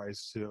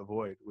tries to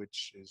avoid,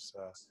 which is,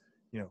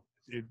 you know,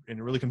 and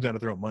it really comes down to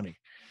their own money.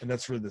 And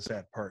that's really the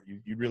sad part.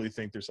 You really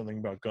think there's something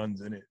about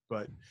guns in it,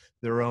 but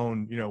their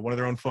own, you know, one of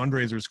their own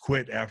fundraisers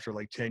quit after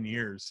like 10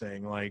 years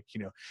saying, like,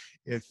 you know,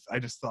 if I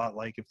just thought,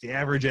 like, if the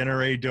average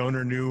NRA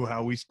donor knew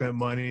how we spent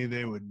money,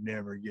 they would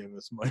never give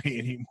us money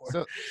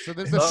anymore. So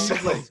there's a few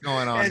things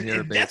going on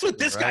here. And that's what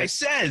this guy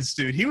says,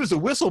 dude. He was a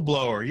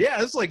whistleblower.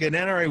 Yeah, it's like an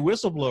NRA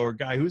whistleblower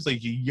guy who's like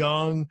a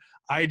young,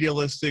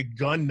 idealistic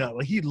gun nut.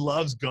 Like, he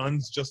loves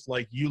guns just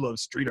like you love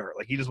street art.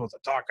 Like, he just wants to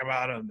talk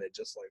about them and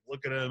just like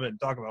look at them and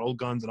talk about old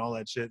guns and all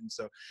that shit. And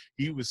so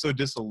he was so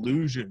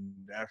disillusioned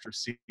after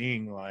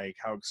seeing like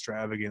how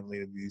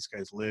extravagantly these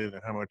guys live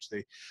and how much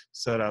they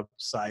set up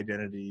side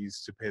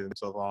entities to pay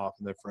themselves off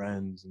and their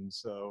friends. And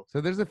so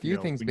there's a few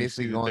things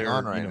basically going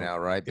on right now,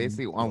 right?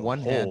 Basically, on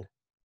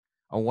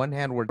one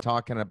hand, we're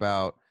talking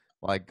about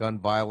like gun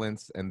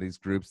violence and these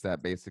groups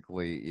that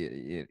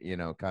basically, you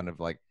know, kind of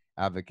like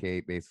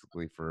advocate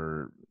basically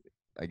for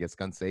I guess,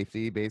 gun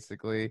safety,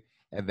 basically.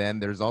 And then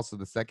there's also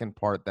the second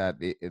part that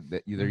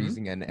that they're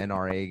using an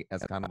NRA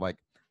as kind of like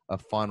a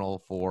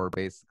funnel for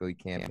basically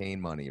campaign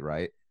money,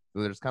 right?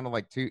 So there's kind of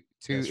like two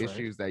That's right.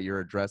 issues that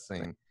you're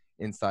addressing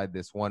inside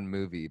this one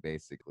movie,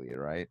 basically,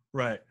 right?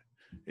 Right.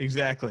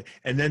 Exactly.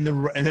 And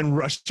then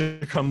Russia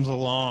comes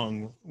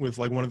along with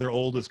like one of their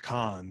oldest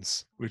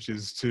cons, which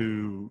is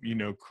to, you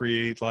know,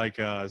 create like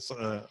a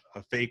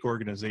fake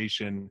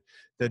organization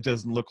that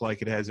doesn't look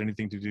like it has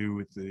anything to do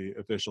with the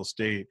official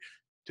state,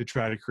 to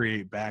try to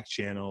create back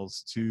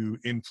channels to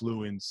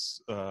influence,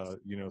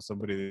 you know,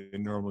 somebody that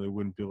normally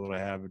wouldn't be able to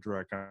have a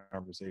direct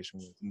conversation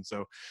with. And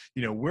so,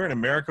 you know, we're in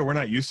America, we're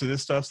not used to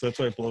this stuff, so that's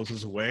why it blows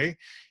us away.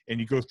 And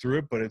you go through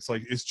it, but it's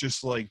like, it's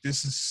just like,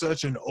 this is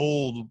such an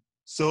old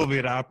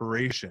Soviet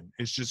operation.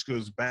 It just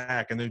goes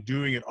back, and they're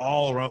doing it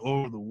all around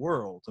over the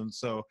world. And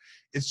so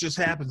it just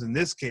happens in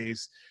this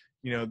case,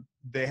 you know,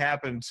 they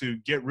happen to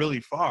get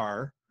really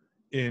far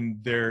in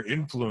their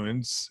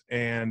influence,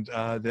 and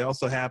they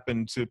also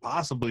happen to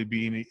possibly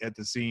be at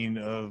the scene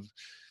of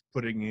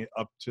putting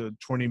up to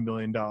 $20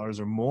 million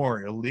or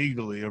more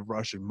illegally of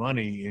Russian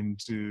money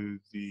into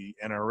the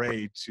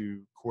NRA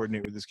to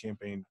coordinate with this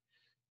campaign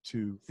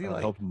to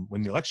help them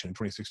win the election in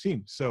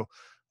 2016. So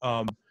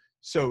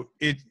so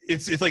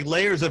it's like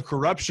layers of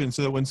corruption,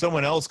 so that when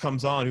someone else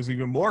comes on who's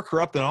even more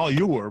corrupt than all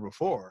you were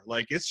before,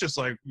 like, it's just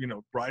like, you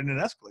know, riding an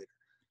escalator.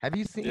 Have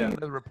you seen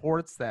the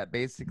reports that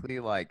basically,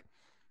 like,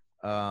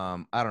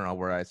 I don't know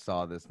where I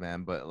saw this,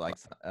 man, but like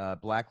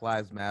Black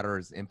Lives Matter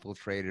is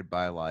infiltrated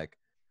by like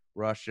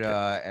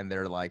Russia, and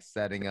they're like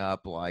setting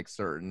up like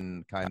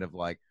certain kind of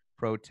like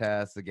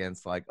protests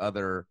against like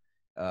other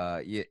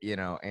you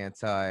know,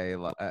 I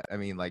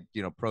mean, like,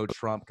 you know,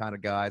 pro-Trump kind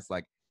of guys,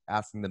 like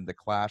asking them to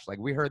clash. Like,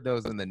 we heard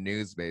those in the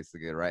news,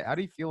 basically, right? How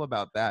do you feel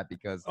about that?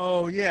 Because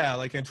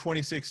like in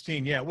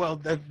 2016, well,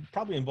 that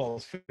probably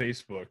involves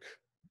Facebook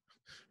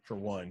for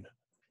one.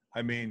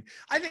 I mean,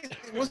 I think,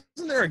 wasn't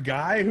there a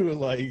guy who,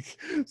 like,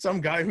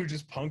 some guy who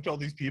just punked all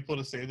these people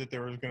to say that they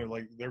were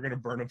gonna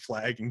burn a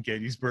flag in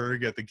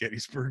Gettysburg at the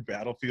Gettysburg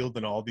battlefield,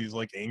 and all these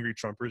like angry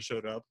Trumpers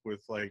showed up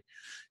with, like,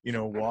 you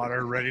know,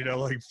 water ready to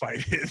like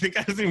fight it. The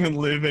guy doesn't even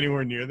live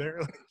anywhere near there.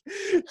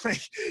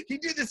 Like he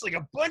did this like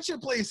a bunch of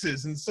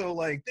places, and so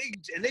like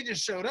they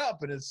just showed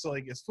up, and it's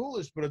like, it's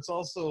foolish, but it's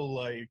also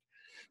like,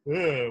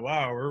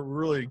 wow, we're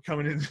really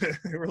coming in.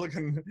 We're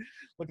looking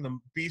the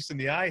beast in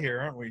the eye here,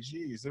 aren't we?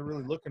 Jeez, they're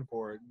really looking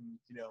for it. And,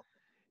 you know,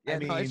 I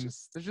mean,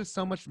 there's just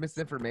so much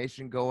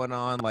misinformation going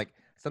on. Like,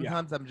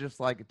 sometimes I'm just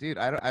like, dude,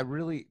 I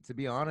really, to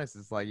be honest,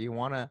 it's like, you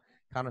want to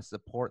kind of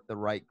support the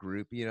right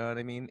group, you know what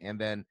I mean? And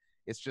then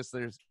it's just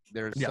there's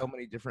so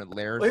many different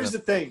layers. Well, here's the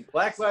thing: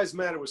 Black Lives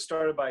Matter was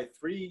started by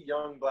 3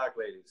 young black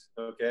ladies.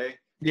 Okay.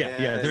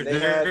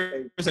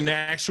 There's an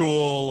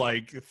actual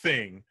like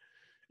thing.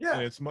 Yeah,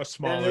 and it's much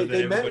smaller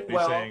than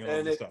everybody's saying.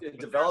 And it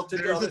developed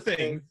into other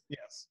things.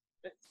 Yes.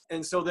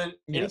 And so then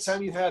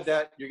anytime you have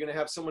that, you're going to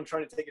have someone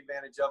trying to take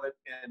advantage of it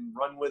and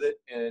run with it,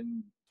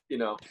 and, you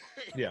know.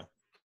 Yeah.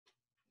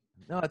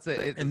 No,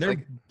 and they're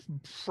like,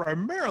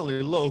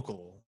 primarily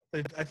local.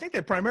 I think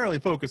they primarily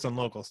focus on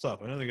local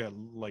stuff. I know they got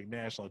like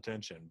national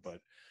attention, but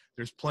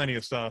there's plenty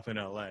of stuff in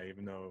LA,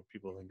 even though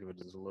people think of it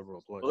as a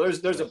liberal place. Well,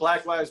 there's a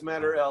Black Lives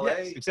Matter LA,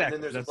 exactly. And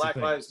then there's a Black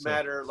Lives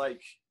Matter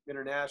like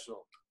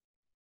international.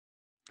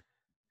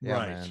 Yeah,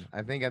 man.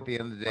 I think at the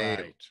end of the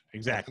day,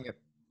 exactly.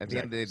 At the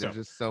end of the day, there's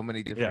just so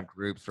many different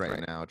groups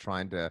right now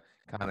trying to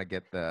kind of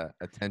get the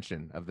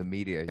attention of the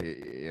media.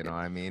 You know what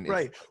I mean?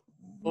 Right.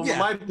 Well,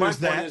 my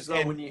point is,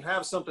 though, when you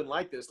have something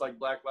like this, like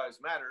Black Lives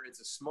Matter,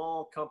 it's a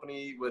small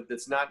company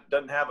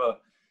doesn't have a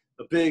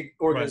big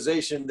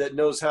organization that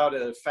knows how to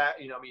not fact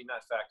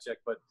check,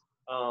 but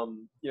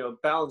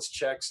balance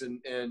checks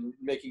and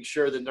making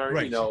sure that they're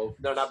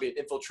they're not being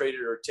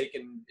infiltrated or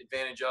taken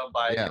advantage of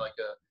by like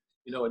a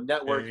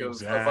network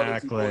of other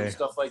people and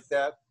stuff like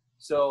that.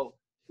 So,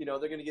 they're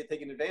going to get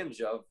taken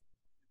advantage of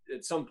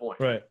at some point.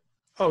 Right.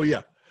 Oh,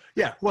 yeah.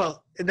 Yeah.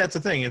 Well, and that's the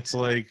thing. It's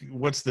like,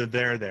 what's the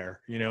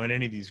there, in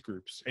any of these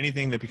groups?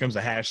 Anything that becomes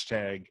a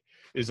hashtag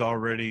is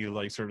already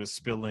like sort of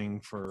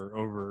spilling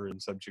over in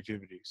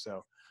subjectivity.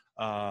 So,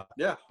 but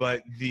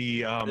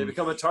they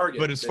become a target.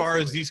 But as far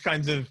as these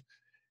kind of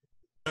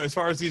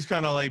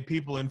like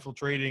people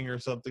infiltrating or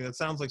something, that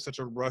sounds like such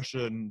a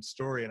Russian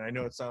story. And I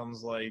know it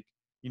sounds like,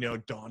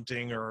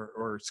 daunting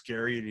or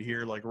scary to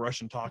hear like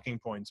Russian talking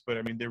points, but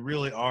I mean, they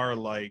really are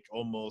like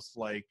almost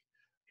like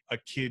a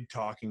kid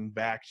talking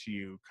back to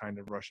you kind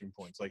of Russian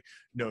points. Like,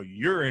 no,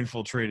 you're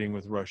infiltrating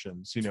with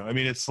Russians, I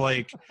mean, it's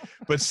like,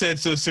 but said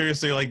so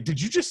seriously, like,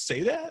 did you just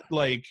say that?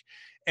 Like,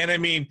 and I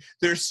mean,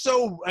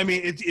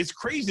 it's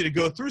crazy to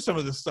go through some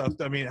of this stuff.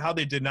 I mean, how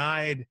they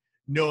denied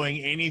knowing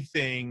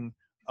anything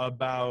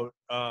about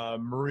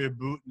Maria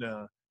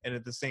Butina, and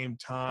at the same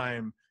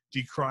time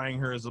decrying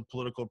her as a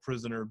political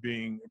prisoner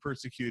being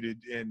persecuted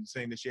and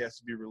saying that she has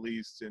to be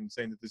released and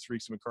saying that this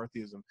reeks of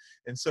McCarthyism.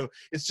 And so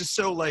it's just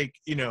so like,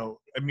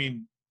 I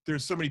mean,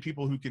 there's so many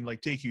people who can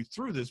like take you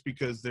through this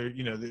because they're,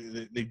 you know,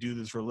 they do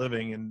this for a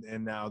living,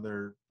 and now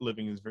their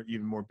living is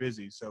even more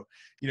busy. So,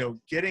 you know,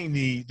 getting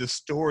the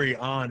story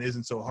on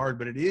isn't so hard,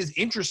 but it is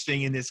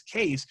interesting in this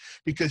case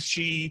because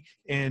she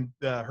and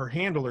her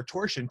handler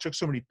Torsion took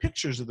so many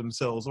pictures of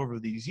themselves over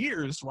these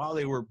years while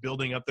they were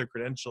building up their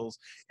credentials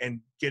and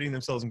getting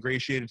themselves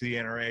ingratiated to the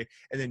NRA,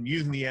 and then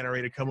using the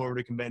NRA to come over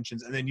to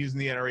conventions, and then using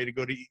the NRA to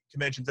go to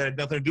conventions that had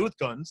nothing to do with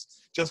guns,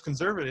 just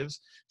conservatives,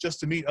 just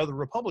to meet other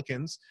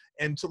Republicans,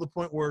 and to the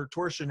point where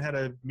Torsion had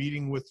a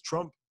meeting with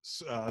Trump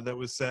that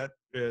was set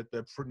at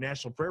the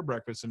National Prayer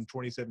Breakfast in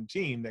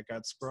 2017 that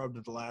got scrubbed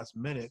at the last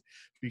minute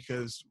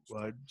because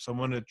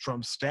someone at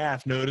Trump's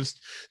staff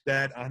noticed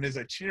that on his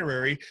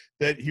itinerary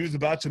that he was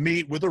about to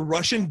meet with a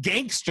Russian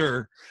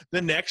gangster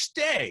the next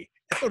day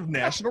at the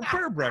National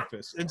Prayer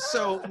Breakfast. And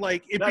so,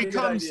 like, it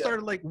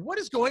started like, what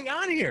is going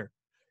on here?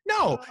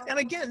 No. And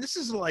again, this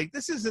isn't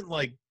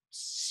like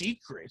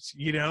secret,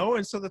 you know?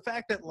 And so the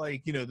fact that,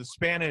 like, you know, the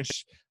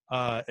Spanish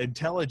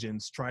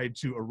intelligence tried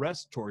to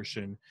arrest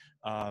Torsion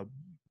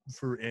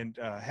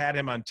had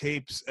him on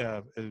tapes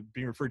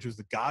being referred to as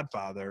the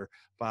Godfather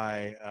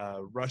by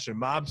Russian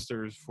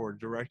mobsters for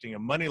directing a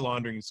money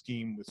laundering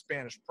scheme with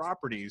Spanish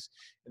properties,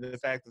 and the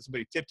fact that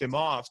somebody tipped him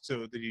off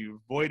so that he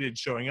avoided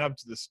showing up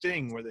to the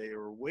sting where they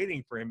were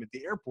waiting for him at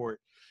the airport,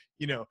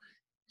 you know,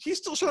 he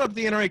still showed up at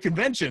the NRA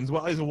conventions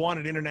while he's a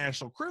wanted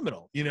international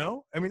criminal, you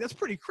know? I mean, that's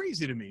pretty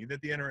crazy to me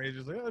that the NRA is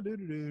just like, oh,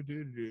 do.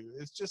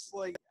 It's just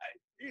like,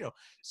 you know,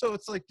 so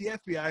it's like the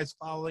FBI is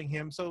following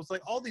him. So it's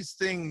like all these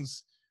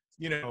things,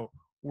 you know,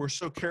 were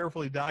so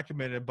carefully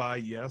documented by,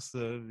 yes,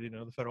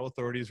 the federal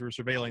authorities who were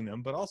surveilling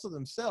them, but also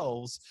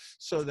themselves,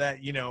 so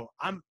that, you know,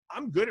 I'm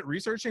good at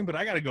researching, but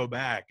I got to go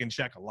back and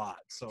check a lot.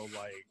 So,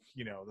 like,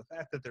 you know, the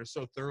fact that they're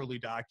so thoroughly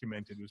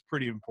documented was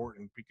pretty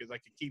important because I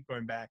could keep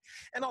going back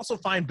and also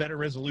find better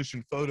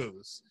resolution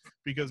photos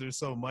because there's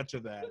so much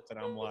of that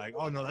I'm like,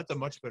 oh no, that's a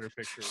much better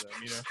picture of them,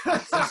 you know?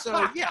 And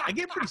so, yeah, I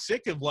get pretty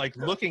sick of like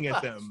looking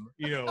at them,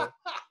 you know,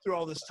 through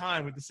all this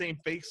time with the same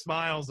fake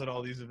smiles at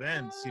all these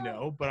events, you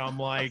know, but I'm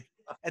like,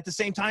 at the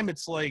same time,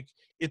 it's like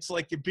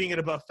being at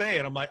a buffet,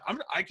 and I'm like,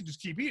 I can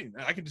just keep eating.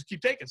 I can just keep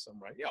taking some,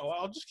 right? Yeah, well,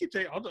 I'll just keep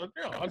taking.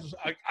 Because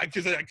I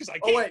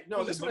can't. Oh wait,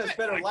 no, this one has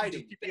better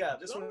lighting. Yeah,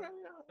 this one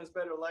has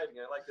better lighting.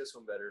 I like this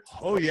one better.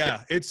 Oh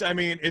yeah, it's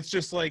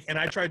just like, and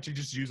I tried to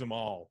just use them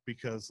all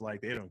because like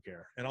they don't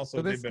care, and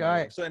also this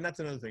guy. And that's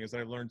another thing is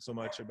that I've learned so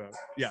much about.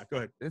 Yeah, go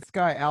ahead. This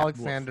guy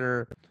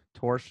Alexander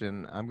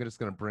Torsion, I'm just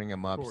gonna bring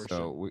him up.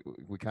 So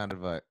we kind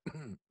of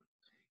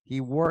he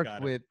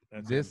worked with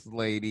this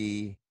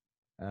lady.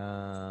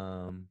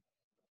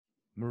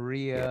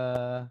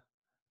 Maria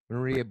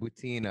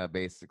Butina,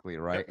 basically,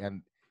 right? Yep.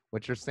 And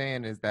what you're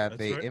saying is that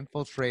they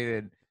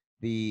infiltrated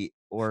she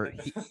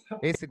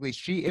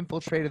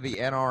infiltrated the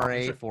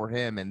NRA for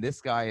him, and this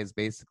guy is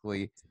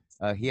basically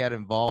he had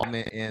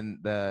involvement in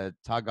the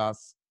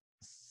Tagaskaya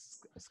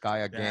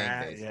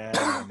gang. Basically.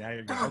 Yeah, now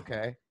you're good.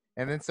 Okay,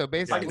 and then so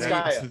basically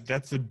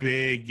that's a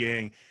big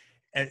gang.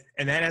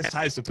 And that has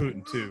ties to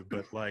Putin too,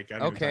 but like I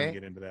don't have to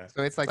get into that.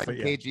 So it's like some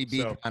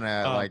KGB kind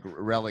of like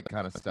relic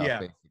kind of stuff,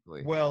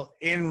 basically. Well,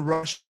 in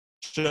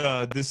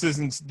Russia, this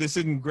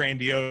isn't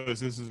grandiose.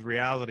 This is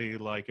reality.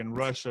 Like in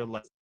Russia,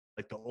 like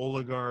the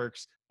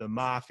oligarchs, the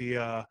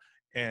mafia,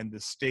 and the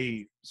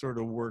state sort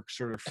of work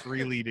sort of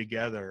freely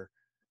together.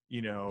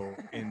 You know,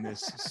 in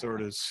this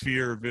sort of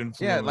sphere of influence.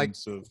 Yeah, like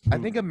of I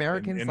think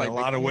Americans, in like, a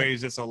lot of ways,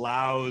 this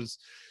allows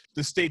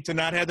the state to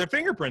not have their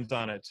fingerprints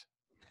on it.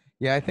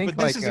 Yeah, I think.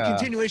 But this is a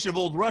continuation of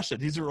old Russia.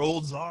 These are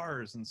old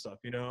czars and stuff.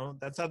 You know,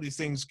 that's how these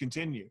things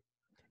continue.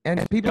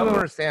 And people don't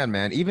understand,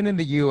 man. Even in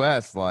the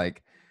U.S.,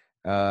 like,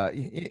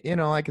 you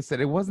know, like I said,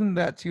 it wasn't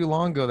that too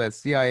long ago that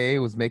CIA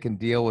was making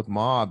deal with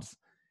mobs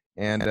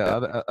and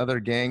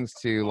other gangs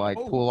to like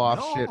pull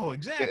off shit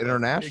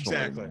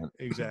internationally.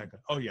 Exactly.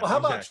 Oh yeah. Well, how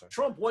about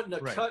Trump wanting a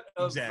cut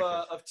of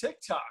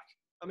TikTok?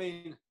 I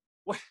mean,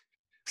 what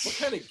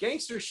kind of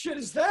gangster shit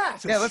is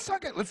that? Yeah, let's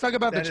talk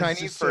about the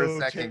Chinese for a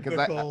second,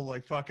 because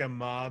like fucking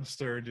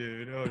mobster,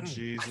 dude. Oh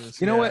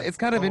Jesus. You know what? It's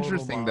kind of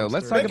interesting though.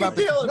 Let's talk about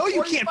the. No,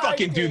 you can't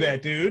fucking do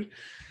that, dude.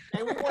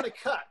 And we want to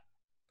cut.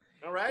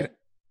 All right.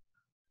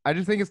 I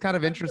just think it's kind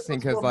of interesting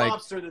because like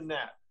mobster than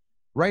that.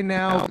 Right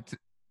now,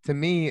 to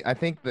me, I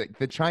think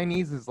the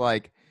Chinese is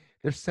like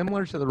they're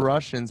similar to the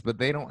Russians, but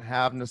they don't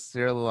have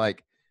necessarily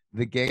like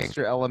the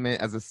gangster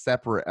element as a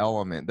separate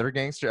element. Their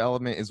gangster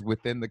element is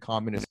within the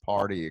Communist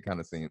Party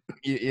kind of thing.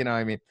 You know what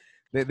I mean?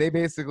 They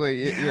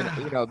basically, you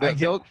know,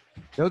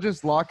 they'll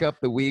just lock up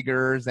the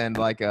Uyghurs and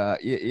like,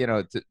 you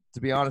know,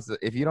 to be honest,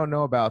 if you don't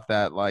know about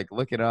that, like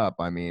look it up.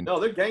 I mean, no,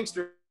 they're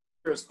gangster.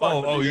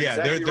 Oh yeah,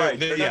 exactly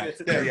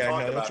they're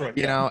that's right.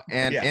 You know,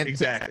 and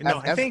exactly.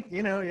 No, I think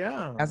you know,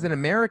 yeah. As an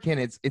American,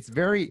 it's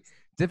very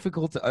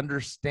difficult to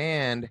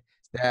understand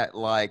that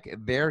like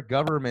their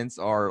governments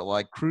are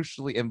like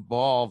crucially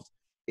involved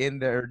in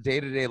their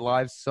day-to-day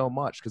lives so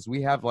much, because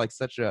we have like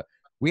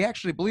we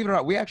actually, believe it or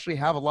not, we actually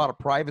have a lot of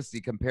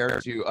privacy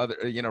compared to other,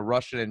 you know,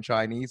 Russian and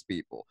Chinese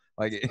people.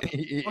 Like,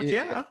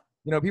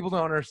 You know, people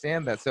don't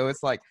understand that. So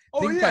it's like, Oh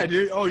things yeah, like-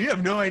 dude. Oh, you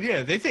have no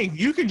idea. They think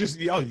you can just.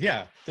 Oh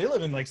yeah, they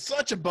live in like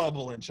such a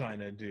bubble in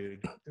China,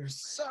 dude.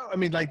 There's so. I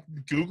mean, like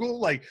Google,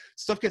 like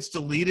stuff gets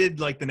deleted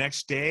like the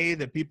next day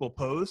that people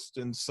post,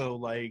 and so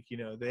like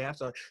they have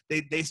to.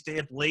 They stay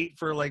up late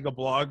for like a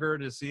blogger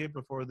to see it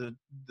before the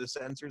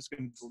censors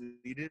can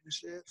delete it and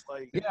shit.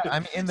 Like yeah, I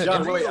mean, in the,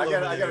 John, in the- wait, I over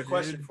got a there,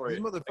 question dude. for you.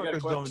 These I got a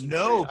motherfuckers don't question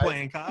know for you.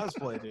 playing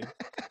cosplay, dude.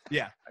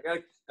 Yeah.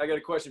 I got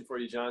a question for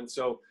you, John.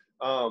 So,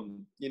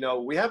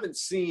 we haven't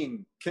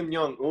seen Kim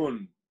Jong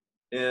Un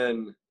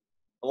in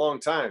a long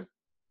time.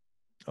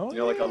 Oh,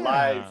 like a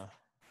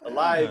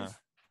live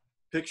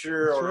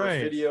picture That's or right.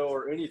 a video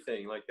or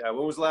anything like that.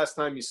 When was the last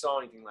time you saw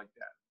anything like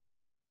that?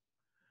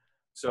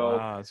 So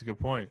Wow, that's a good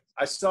point.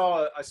 I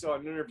saw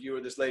an interview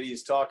where this lady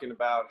is talking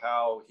about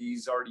how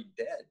he's already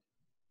dead.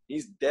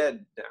 He's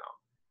dead now,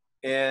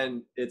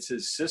 and it's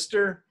his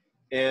sister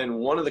and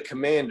one of the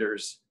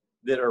commanders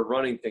that are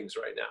running things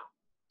right now.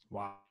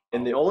 Wow.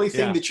 And the only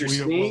thing Yeah, that you're we-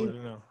 seeing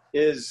well, no.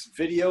 is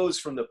videos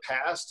from the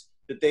past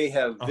that they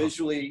have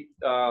visually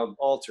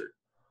altered.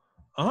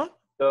 Uh-huh.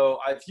 So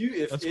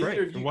if That's either great.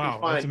 of you Wow,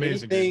 can find that's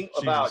amazing, dude. anything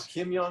about Jesus.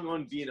 Kim Jong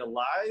Un being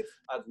alive,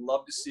 I'd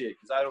love to see it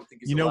because I don't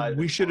think he's You know, alive.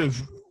 we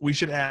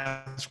should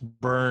ask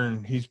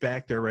Bern. He's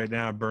back there right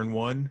now. Bern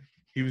 1.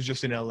 He was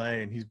just in LA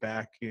and he's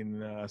back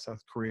in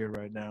South Korea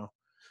right now.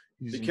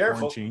 He's Be in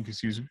careful. quarantine because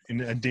he was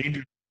in a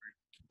dangerous.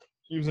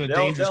 He was in a They'll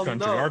dangerous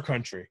country, know. our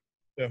country.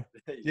 So,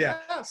 yeah.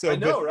 Yeah, So I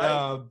know, but,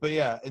 right? but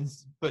yeah,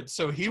 but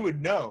so he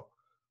would know.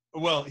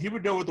 Well, he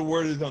would know what the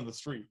word is on the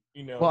street.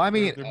 Well, I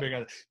mean- they're big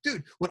on it.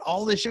 Dude, when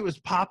all this shit was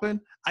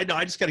popping, I know.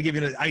 I just got to give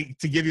you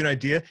an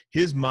idea.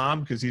 His mom,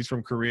 because he's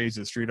from Korea, he's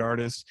a street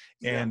artist,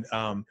 and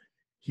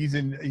he's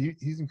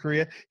in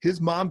Korea.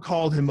 His mom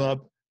called him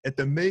up at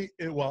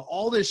while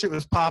all this shit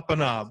was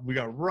popping up. We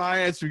got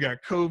riots, we got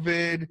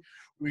COVID,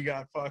 we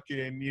got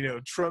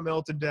fucking Trump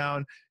melted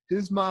down.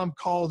 His mom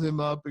called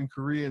him up in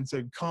Korea and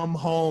said, "Come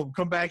home,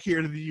 come back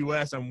here to the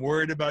U.S. I'm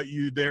worried about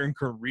you there in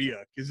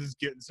Korea because it's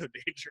getting so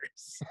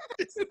dangerous."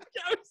 I was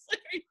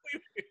like, wait.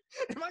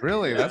 Am I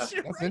Really? reading That's this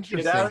shit right? interesting.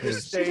 Get out of the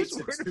 'cause- States.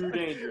 It's too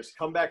dangerous.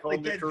 Come back home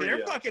Like to they're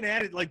Korea. fucking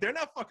at it. Like they're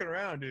not fucking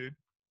around, dude.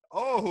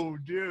 Oh,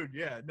 dude,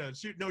 yeah, no,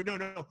 shoot, no.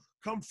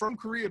 Come from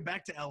Korea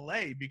back to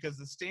L.A. because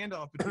the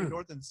standoff between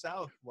North and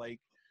South, like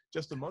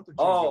just a month or two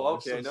Oh, ago,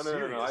 was okay. so No. I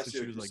serious. see And what she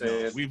was you're like,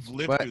 saying. no, we've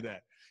lived But- through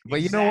that.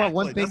 but you know what?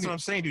 One Exactly. That's thing- what I'm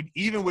saying, dude.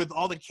 Even with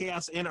all the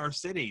chaos in our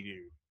city,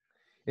 dude.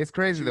 It's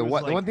crazy She though. was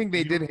The like, one thing they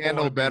 "You did don't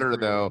handle wanna be in better Korea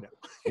though right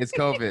now." is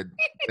COVID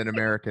than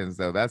Americans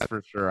though. That's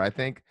for sure. I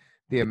think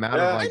the amount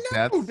Yeah. of I like know.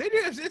 deaths. They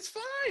do. It's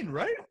fine,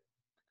 right?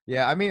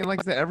 Yeah, I mean, like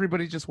I said,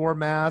 everybody just wore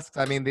masks.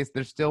 I mean,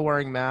 they're still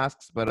wearing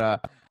masks, but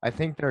I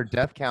think their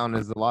death count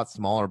is a lot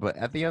smaller. But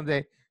at the end of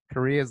the day,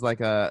 Korea is like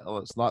a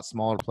lot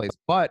smaller place.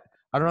 But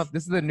I don't know if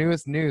this is the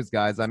newest news,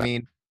 guys. I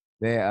mean,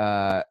 they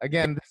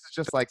again, this is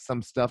just like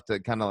some stuff to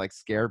kind of like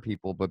scare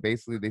people. But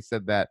basically, they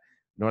said that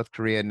North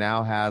Korea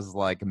now has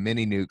like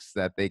mini nukes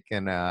that they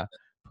can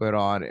put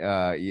on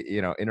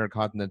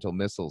intercontinental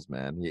missiles.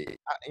 Man,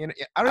 I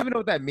don't even know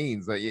what that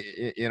means. Like,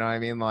 you know what I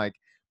mean? Like,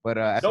 but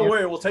at the Don't end-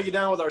 worry, we'll take you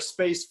down with our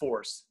Space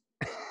Force.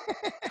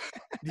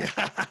 Yeah.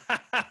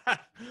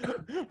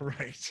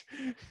 Right.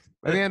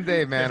 At the end of the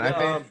day, man,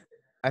 Um,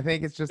 I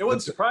think it's just It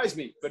wouldn't surprise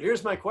me, but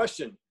here's my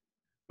question: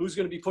 who's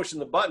going to be pushing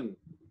the button?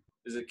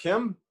 Is it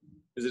Kim?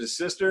 Is it his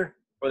sister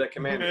or that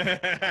commander?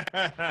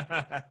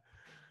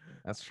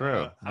 that's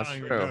true. I That's don't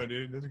even true. know,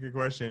 dude. That's a good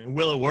question.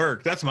 Will it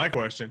work? That's my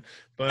question.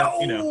 But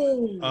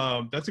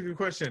that's a good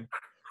question.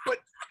 But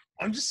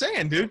I'm just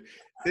saying, dude,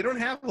 they don't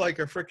have like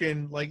a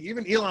freaking like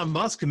even Elon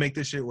Musk can make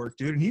this shit work,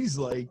 dude. And he's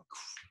like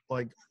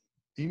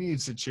he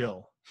needs to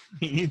chill.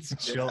 He needs to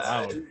chill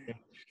out.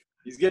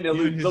 He's getting a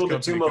Even his little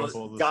bit too company much can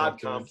pull this God off,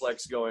 dude.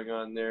 complex going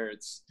on there.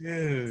 It's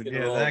Dude, getting yeah,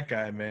 a little- that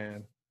guy,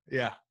 man.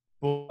 Yeah.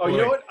 Oh, you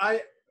know what?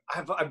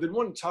 I've been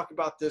wanting to talk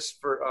about this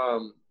for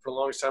the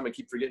longest time. I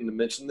keep forgetting to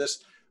mention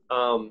this.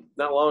 Not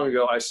long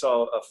ago, I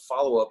saw a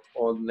follow up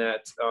on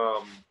that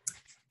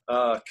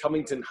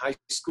Cummington High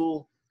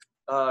School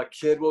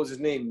kid. What was his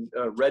name?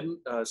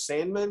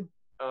 Sandman.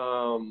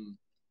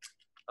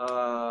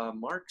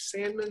 Mark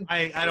Sandman.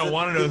 I don't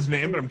want to know his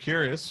name, but I'm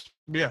curious.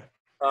 Yeah.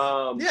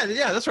 Yeah,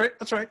 that's right.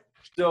 That's right.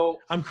 So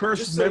I'm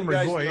cursed just with so you memory,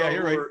 guys boy. know Yeah,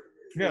 you're right. who are-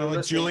 Yeah, who are like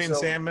listening, Julian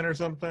so- Salmon or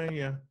something.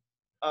 Yeah.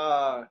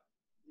 I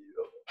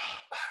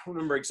don't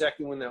remember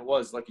exactly when that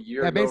was, like a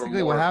year Yeah, ago. or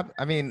basically what more. happened.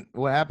 I mean,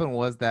 what happened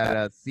was that It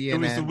was the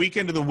CNN,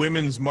 weekend of the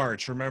Women's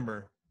March.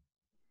 Remember?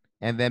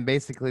 and then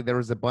basically there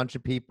was a bunch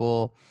of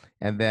people,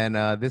 and then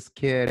this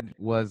kid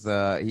was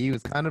he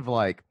was kind of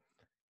like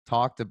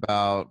talked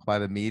about by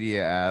the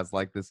media as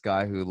like this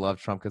guy who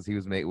loved Trump because he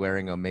was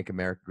wearing a "Make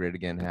America Great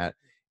Again" hat,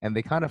 and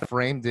they kind of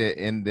framed it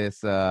in this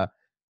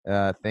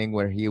thing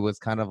where he was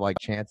kind of like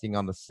chanting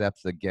on the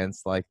steps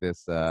against like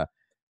this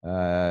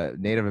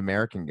Native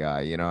American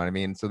guy, you know what I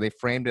mean? So they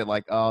framed it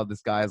like, oh,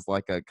 this guy's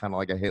like a kind of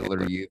like a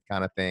Hitler Youth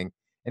kind of thing.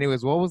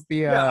 Anyways, what was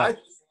the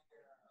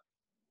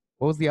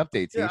what was the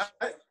update, Tish?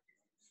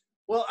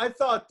 Well, I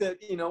thought that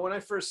when I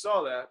first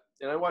saw that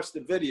and I watched the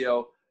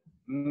video,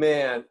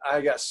 man,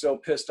 I got so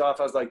pissed off.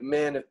 I was like,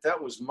 man, if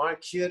that was my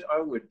kid,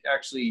 I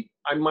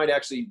might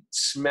actually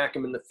smack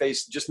him in the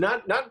face. Just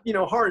not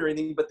hard or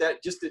anything, but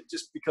that just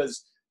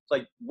because,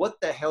 like, what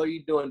the hell are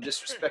you doing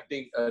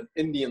disrespecting an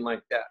Indian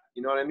like that?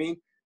 You know what I mean?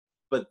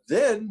 But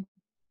then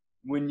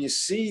when you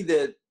see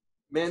that,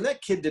 man,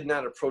 that kid did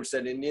not approach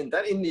that Indian.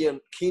 That Indian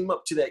came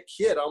up to that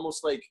kid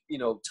almost like,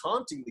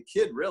 taunting the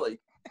kid, really.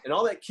 And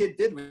all that kid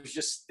did was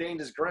just stand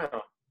his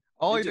ground.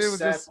 All he did was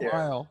just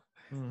smile.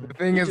 The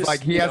thing is, like,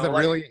 he hasn't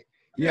really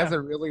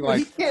like.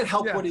 He can't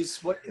help I mean,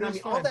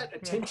 all that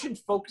attention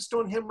focused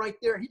on him right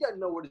there. He doesn't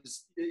know what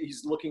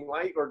he's looking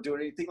like or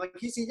doing anything. Like,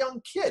 he's a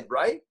young kid,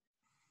 right?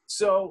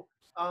 So,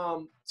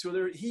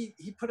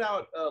 he put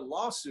out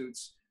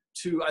lawsuits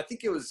to, I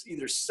think it was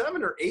either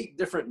 7 or 8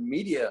 different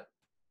media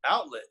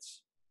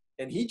outlets,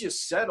 and he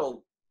just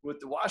settled with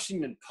the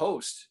Washington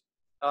Post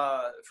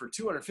for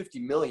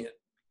 $250 million.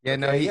 Yeah,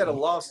 no, he had a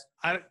loss.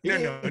 No. He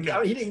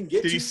didn't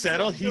get. Did he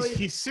settle?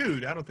 He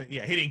sued. I don't think.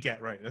 Yeah, he didn't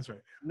get right. That's right.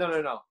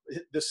 No.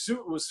 The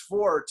suit was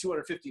for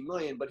 $250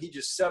 million, but he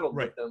just settled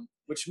with them,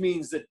 which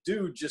means that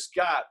dude just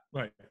got.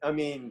 Right. I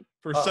mean,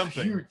 for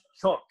something, huge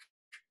chunk,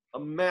 a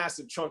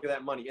massive chunk of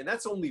that money, and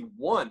that's only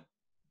one.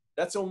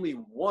 That's only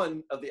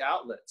one of the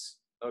outlets.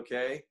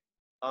 Okay.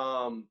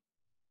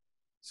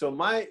 So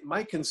my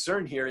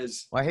concern here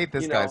is. Well, I hate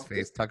this guy's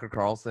face, Tucker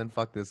Carlson.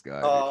 Fuck this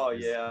guy. Oh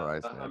yeah.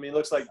 Christ, I mean, it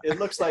looks like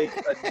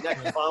a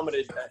neck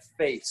vomited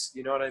face.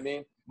 You know what I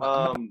mean?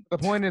 The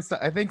point is,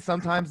 I think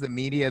sometimes the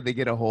media, they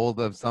get a hold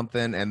of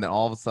something, and then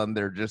all of a sudden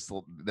there's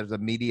a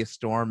media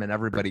storm, and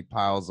everybody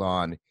piles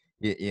on.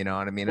 You know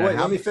what I mean? Wait,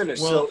 let me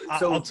finish. Well,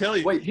 so I'll tell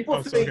you. Wait,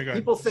 people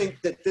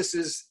think that this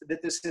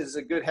is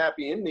a good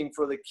happy ending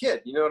for the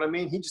kid. You know what I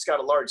mean? He just got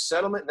a large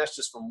settlement, and that's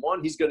just from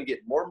one. He's going to get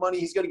more money.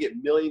 He's going to get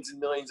millions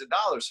and millions of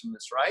dollars from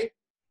this, right?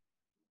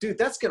 Dude,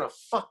 that's going to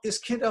fuck this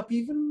kid up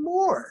even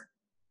more.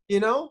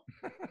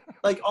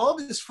 Like, all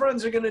of his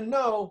friends are going to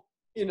know.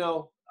 I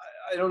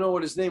don't know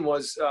what his name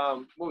was.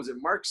 What was it,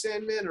 Mark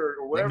Sandman or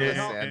whatever? Nick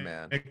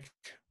Sandman.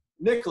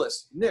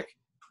 Nick.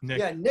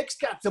 Yeah, Nick's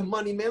got the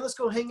money, man. Let's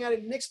go hang out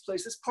at Nick's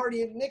place. Let's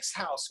party at Nick's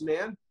house,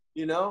 man.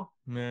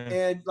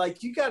 And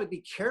like, you got to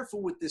be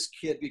careful with this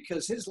kid,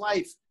 because his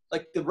life,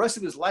 like the rest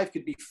of his life,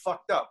 could be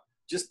fucked up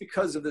just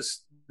because of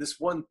this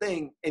one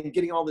thing and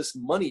getting all this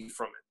money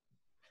from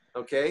it.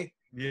 Okay.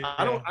 Yeah.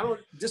 I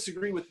don't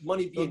disagree with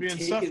money being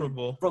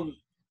taken from.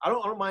 I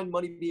don't mind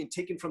money being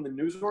taken from the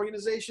news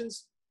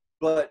organizations,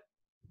 but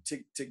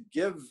to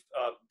give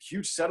a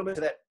huge settlement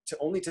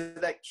to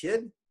that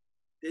kid.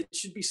 It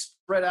should be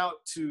spread out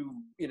to,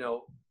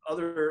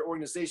 other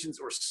organizations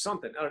or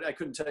something. I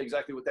couldn't tell you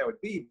exactly what that would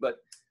be, but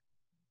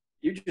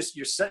you're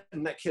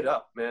setting that kid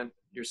up, man.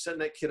 You're setting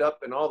that kid up,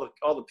 and all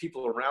the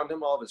people around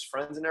him, all of his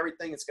friends and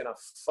everything. It's gonna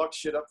fuck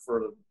shit up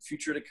for the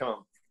future to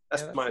come.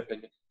 That's my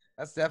opinion.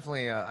 That's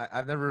definitely.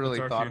 I've never really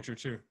thought. Future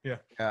too. Yeah.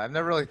 I've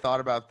never really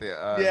thought about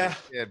the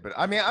kid, but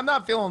I mean, I'm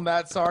not feeling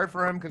that sorry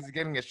for him because he's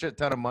getting a shit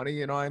ton of money.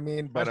 You know what I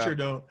mean? But I sure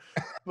don't.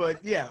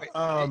 But yeah.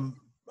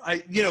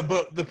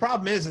 But the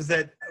problem is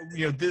that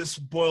this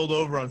boiled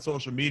over on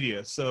social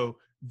media. So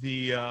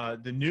the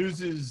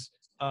news is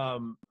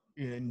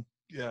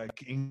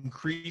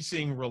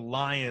increasing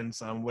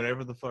reliance on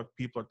whatever the fuck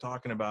people are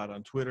talking about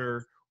on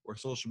Twitter or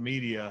social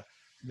media.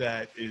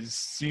 That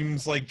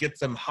seems like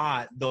gets them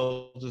hot.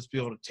 They'll just be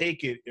able to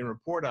take it and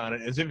report on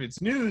it as if it's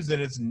news,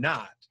 and it's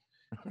not.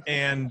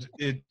 And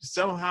it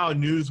somehow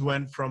news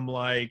went from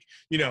like,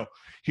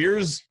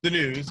 here's the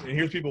news and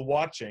here's people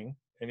watching,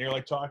 and you're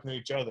like talking to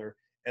each other.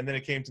 And then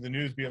it came to the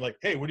news being like,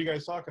 hey, what are you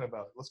guys talking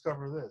about? Let's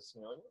cover this.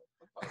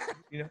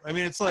 I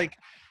mean, it's like,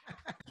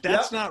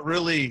 that's not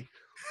really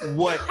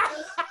what,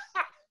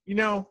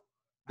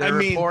 They're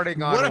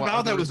reporting on what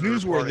about that was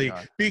newsworthy?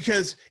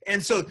 Because,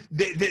 and so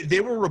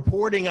they were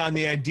reporting on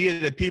the idea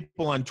that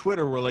people on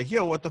Twitter were like,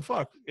 yo, what the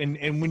fuck?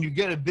 And when you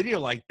get a video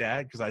like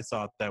that, because I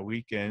saw it that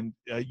weekend,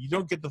 you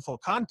don't get the full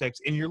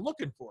context and you're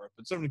looking for it.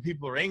 But so many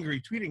people are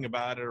angry tweeting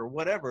about it or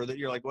whatever that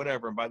you're like,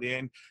 whatever. And by the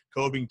end,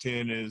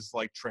 Covington is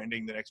like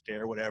trending the next day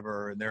or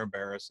whatever, and they're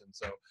embarrassed. And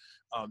so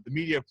the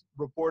media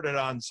reported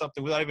on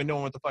something without even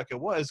knowing what the fuck it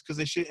was, because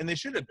they should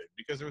have been,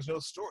 because there was no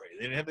story.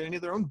 They didn't have any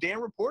of their own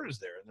damn reporters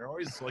there, and they're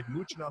always like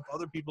mooching off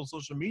other people's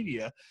social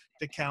media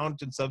to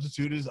count and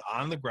substitute as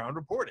on the ground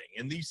reporting.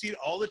 And you see it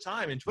all the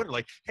time in Twitter,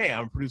 like, hey,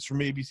 I'm a producer from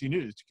ABC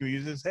News. Can we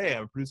use this? Hey,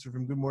 I'm a producer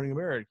from Good Morning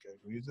America. Can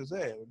we use this?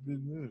 Hey,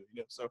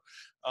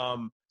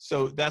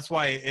 so that's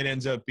why it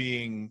ends up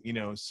being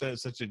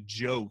such a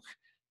joke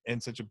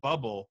and such a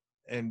bubble.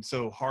 And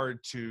so hard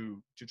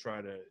to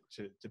try to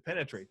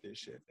penetrate this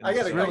shit. And I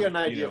got an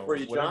idea for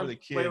you, John.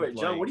 Wait,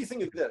 John, what do you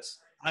think of this?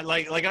 I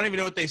don't even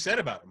know what they said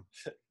about him.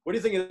 What do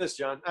you think of this,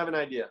 John? I have an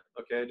idea,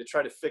 okay, to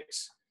try to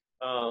fix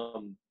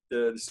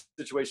the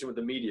situation with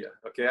the media.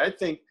 Okay, I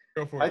think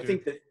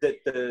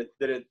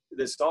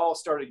this all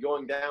started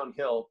going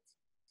downhill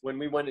when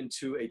we went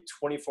into a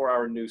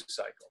 24-hour news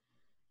cycle.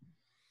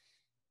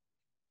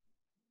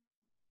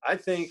 I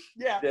think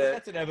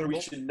that's inevitable.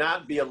 We should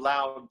not be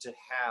allowed to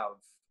have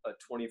a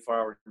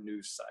 24-hour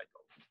news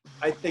cycle.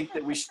 I think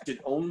that we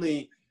should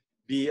only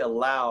be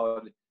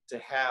allowed to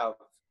have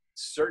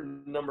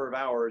certain number of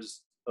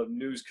hours of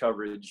news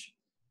coverage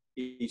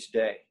each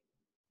day.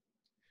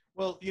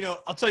 Well,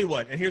 I'll tell you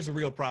what, and here's the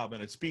real problem,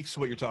 and it speaks to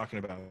what you're talking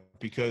about,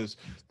 because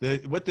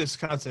what this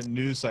constant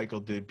news cycle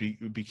did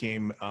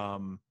became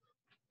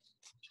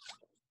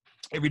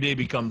every day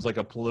becomes like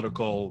a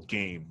political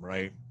game,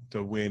 right?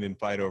 To win and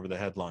fight over the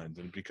headlines,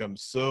 and it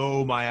becomes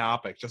so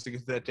myopic just to get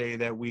to that day,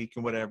 that week,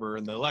 and whatever.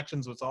 And the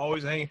elections was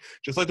always hanging,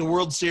 just like the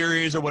World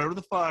Series or whatever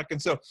the fuck. And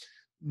so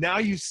now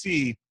you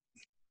see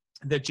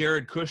that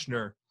Jared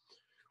Kushner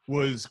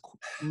was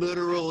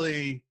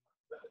literally,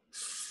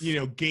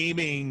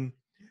 gaming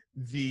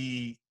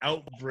the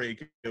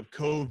outbreak of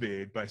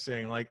COVID by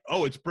saying like,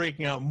 oh, it's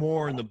breaking out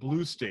more in the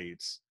blue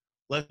states.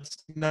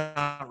 Let's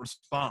not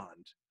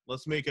respond.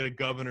 Let's make it a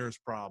governor's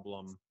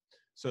problem,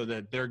 so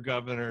that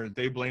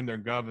they blame their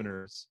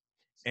governors.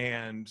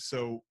 And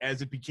so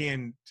as it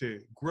began to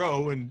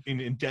grow and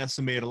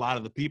decimate a lot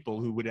of the people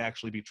who would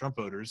actually be Trump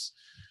voters,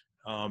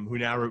 who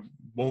now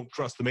won't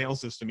trust the mail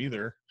system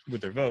either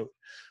with their vote,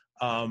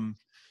 that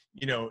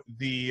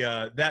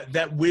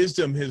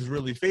wisdom has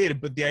really faded.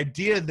 But the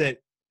idea that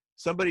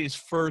somebody's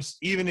first,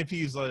 even if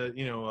he's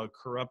a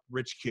corrupt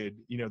rich kid,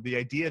 the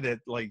idea that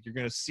like you're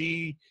going to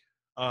see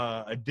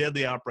a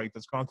deadly outbreak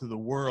that's gone through the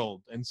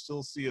world and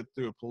still see it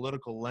through a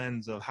political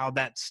lens of how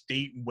that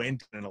state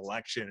went in an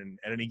election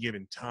at any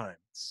given time.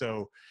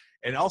 So,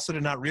 and also to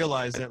not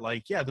realize that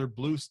like, yeah, those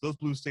blue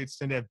states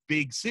tend to have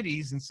big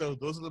cities. And so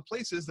those are the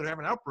places that are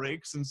having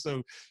outbreaks. And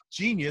so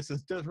genius,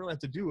 it doesn't really have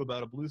to do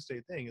about a blue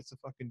state thing. It's a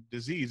fucking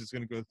disease it's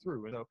going to go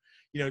through. And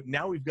so,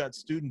 now we've got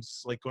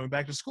students like going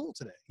back to school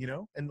today,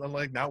 and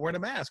like not wearing a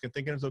mask and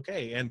thinking it's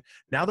okay. And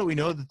now that we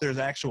know that there's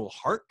actual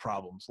heart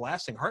problems,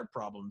 lasting heart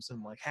problems,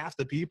 and like half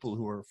the people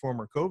who are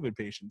former COVID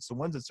patients, the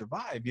ones that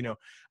survive, this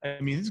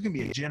is going to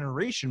be a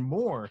generation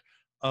more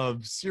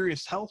of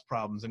serious health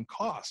problems and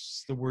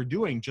costs that we're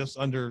doing just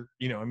under,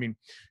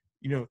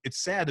 it's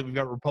sad that we've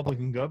got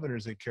Republican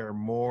governors that care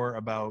more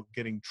about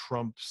getting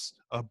Trump's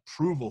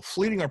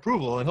fleeting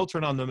approval, and he'll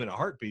turn on them in a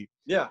heartbeat.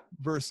 Yeah.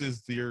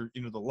 Versus the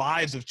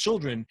lives of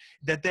children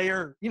that they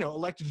are,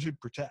 elected to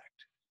protect.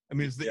 I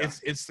mean,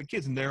 it's the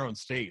kids in their own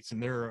states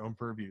and their own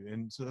purview.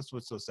 And so that's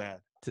what's so sad.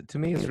 To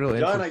me, it's really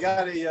John, I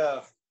got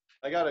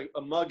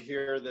a mug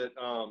here that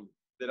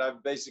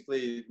I've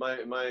basically,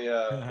 what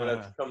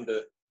I've come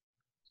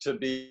to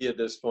be at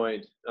this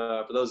point.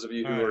 For those of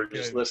you who are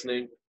just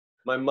listening,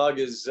 my mug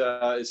is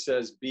it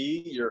says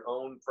 "Be your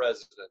own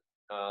president."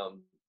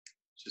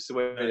 It's just the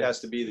way it has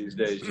to be these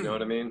days. You know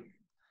what I mean?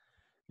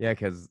 Yeah,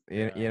 because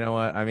you know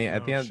what I mean.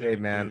 At the end of the day,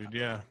 man. Dude,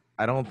 yeah.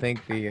 I don't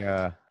think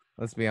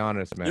let's be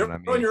honest, man. You're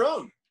on your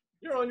own.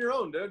 You're on your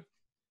own, dude.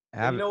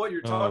 You know what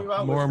you're talking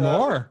about? More with, and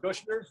more.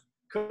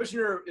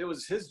 Kushner. It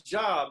was his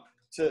job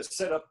to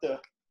set up the.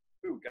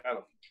 Ooh, got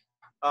him.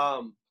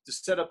 To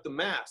set up the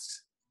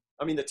masks.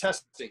 I mean, the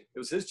testing. It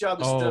was his job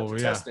to set up the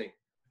testing.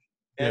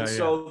 And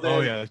so then,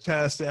 the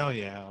test. Oh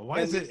yeah.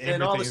 Why is it?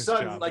 And all of a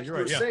sudden, like you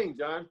were saying,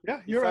 John,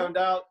 you found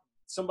out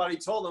somebody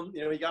told him,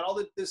 he got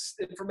all this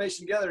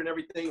information together and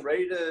everything,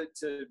 ready to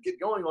get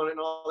going on it and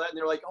all that. And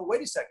they're like, oh,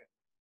 wait a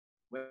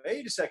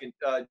second,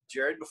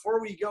 Jared,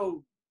 before we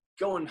go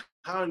going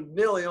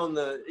nilly on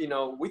the,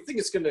 we think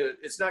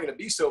it's not gonna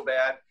be so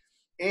bad,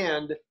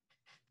 and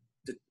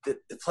the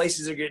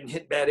places are getting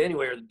hit bad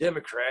anyway are the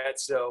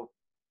Democrats, so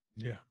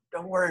yeah.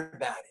 Don't worry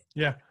about it.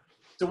 Yeah.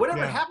 So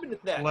whatever happened to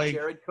that,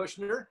 Jared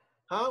Kushner?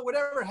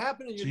 Whatever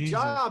happened to your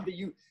job that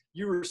you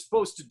were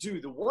supposed to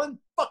do? The one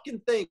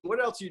fucking thing.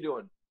 What else are you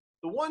doing?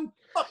 The one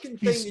fucking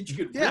thing that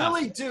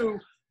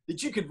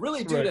you could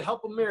really do to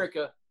help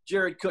America,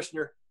 Jared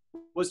Kushner,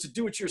 was to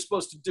do what you're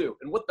supposed to do.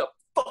 And what the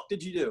fuck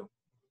did you do?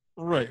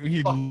 Right.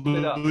 He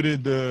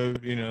looted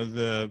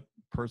the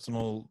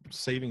personal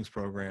savings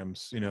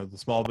programs, the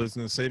small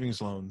business savings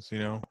loans,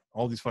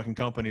 all these fucking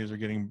companies are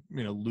getting,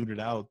 looted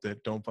out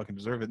that don't fucking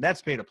deserve it. And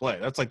that's pay to play.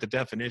 That's like the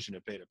definition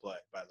of pay to play,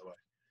 by the way.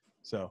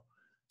 So,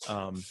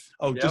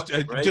 just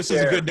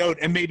as a good note,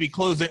 and maybe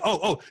closing.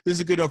 This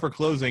is a good note for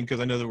closing, because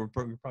I know that we're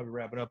probably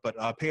wrapping up, but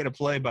pay to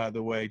play, by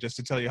the way, just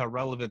to tell you how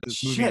relevant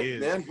this movie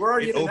is. Man, we're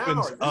already at an hour.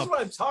 This is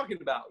what I'm talking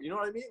about. You know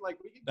what I mean? Like,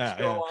 we can just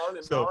go on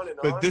and on and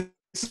on.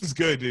 This is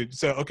good, dude.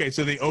 So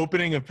the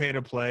opening of Pay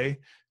to Play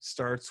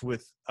starts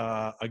with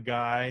a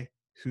guy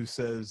who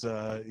says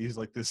he's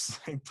like this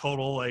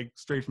total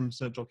straight from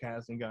Central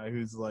Casting guy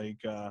who's like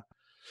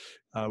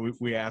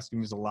we ask him,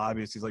 he's a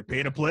lobbyist, he's like,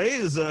 pay to play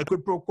is a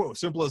quid pro quo,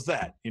 simple as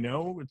that,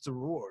 it's a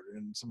reward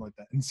and something like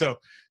that. And so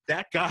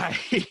that guy,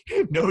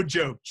 no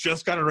joke,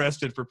 just got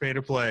arrested for pay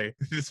to play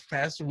this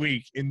past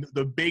week in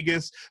the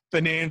biggest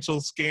financial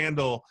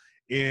scandal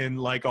in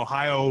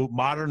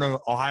modern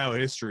Ohio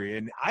history.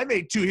 And I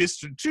made two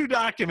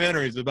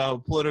documentaries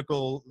about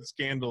political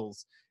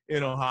scandals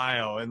in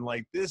Ohio, and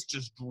this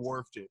just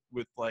dwarfed it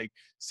with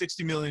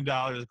 $60 million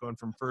going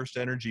from First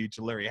Energy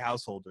to Larry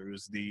Householder,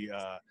 who's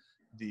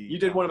you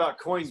did one about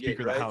CoinGate,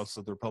 Speaker of the House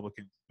of the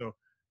Republicans. So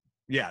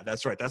yeah,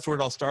 that's right. That's where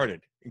it all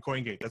started, in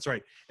CoinGate. That's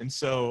right. And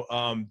so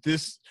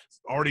this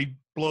already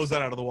blows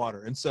that out of the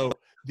water. And so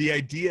the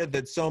idea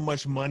that so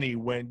much money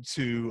went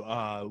to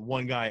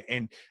one guy,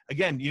 and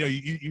again,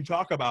 you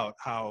talk about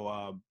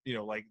how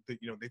like they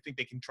think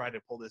they can try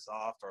to pull this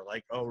off, or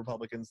like, oh,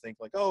 Republicans think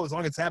like, oh, as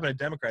long as it's happening to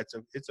Democrats,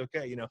 it's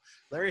okay.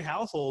 Larry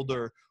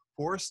Householder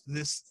forced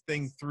this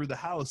thing through the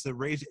House that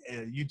raised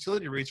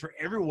utility rates for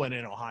everyone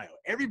in Ohio.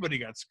 Everybody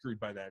got screwed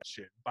by that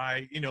shit,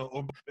 by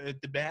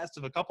at the behest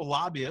of a couple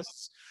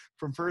lobbyists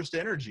from First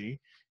Energy.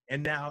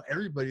 And now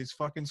everybody's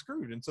fucking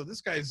screwed. And so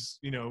this guy's,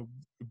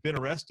 been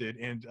arrested.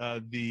 And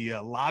the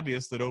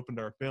lobbyist that opened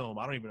our film,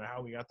 I don't even know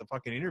how we got the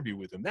fucking interview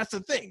with him. That's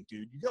the thing,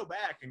 dude. You go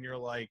back and you're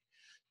like,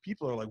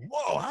 people are like,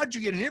 whoa, how'd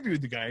you get an interview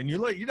with the guy? And you're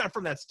like, you're not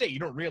from that state. You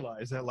don't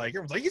realize that, like,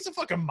 everyone's like, he's a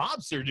fucking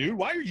mobster, dude.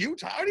 Why are you?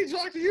 How did he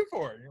talk to you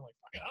for? And you're like,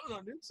 I don't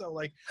know, dude. So,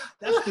 like,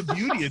 that's the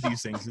beauty of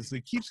these things, is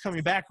it keeps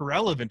coming back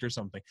relevant or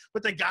something.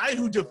 But the guy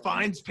who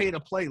defines pay to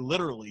play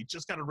literally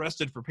just got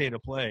arrested for pay to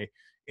play.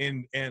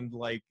 And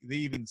like, they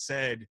even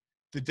said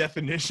the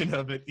definition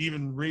of it,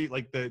 even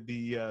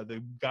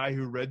the guy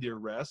who read the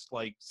arrest,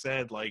 like,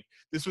 said, like,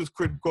 this was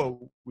quid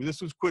pro,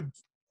 this was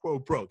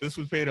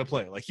pay to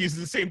play. Like, he's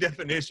the same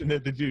definition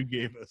that the dude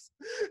gave us.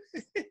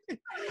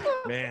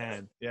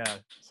 Man, yeah.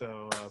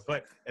 So,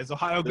 but as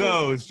Ohio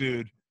goes,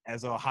 dude,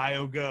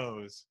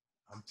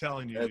 I'm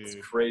telling you, that's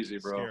dude, crazy,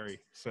 bro. Scary.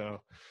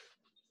 So,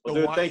 well,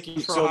 dude, thank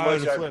you so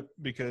much.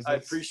 Because I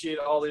appreciate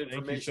all the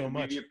information. So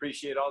much. We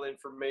appreciate all the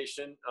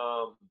information.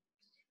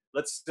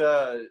 Let's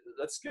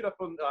get up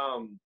on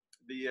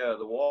the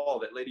wall,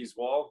 that lady's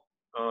wall.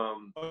 Oh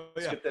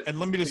yeah, and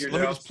let me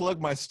just plug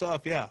my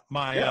stuff. Yeah,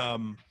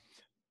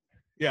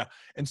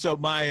 and so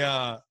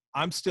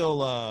I'm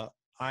still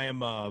I am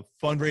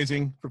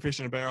fundraising for Fish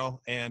in a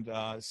Barrel, and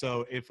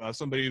so if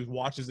somebody who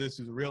watches this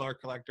who's a real art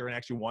collector and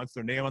actually wants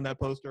their name on that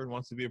poster and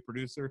wants to be a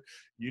producer,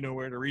 you know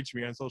where to reach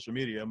me on social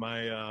media.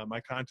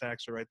 My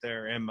contacts are right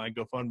there, and my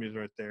GoFundMe is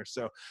right there.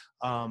 So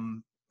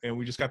and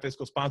we just got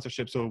fiscal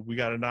sponsorship, so we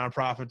got a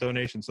nonprofit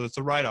donation, so it's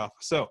a write-off.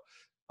 So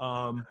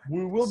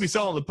we will be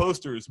selling the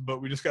posters,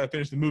 but we just got to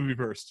finish the movie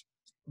first,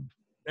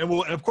 and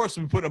of course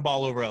we'll be putting a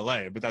ball over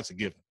LA, but that's a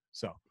given.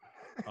 So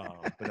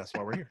but that's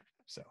why we're here.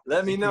 So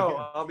let me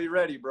know. I'll be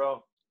ready,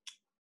 bro.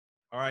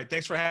 All right.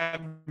 Thanks for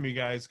having me,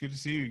 guys. Good to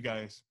see you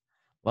guys.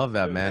 Love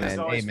that, man.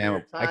 And hey,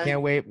 man, I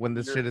can't wait when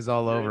this shit is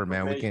all over,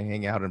 man. We can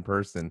hang out in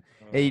person.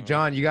 Hey,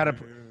 John, you gotta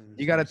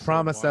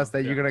promise us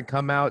that you're gonna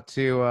come out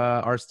to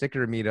our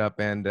sticker meetup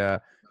and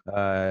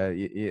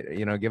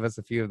give us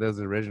a few of those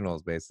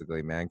originals,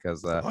 basically, man.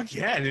 Because fuck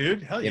yeah,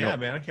 dude. Hell yeah,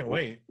 man. I can't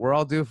wait. We're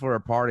all due for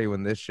a party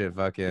when this shit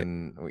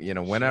fucking,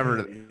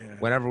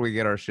 whenever we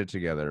get our shit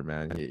together,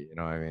 man. You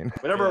know what I mean?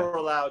 Whenever we're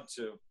allowed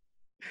to.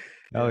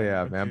 Oh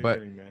yeah, man. But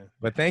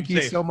thank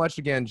you so much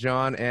again,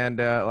 John. And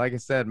like I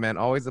said, man,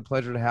 always a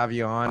pleasure to have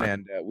you on.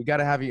 And we got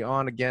to have you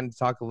on again to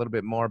talk a little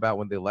bit more about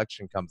when the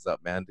election comes up,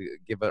 man, to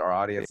give our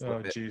audience a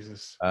bit,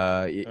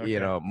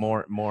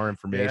 more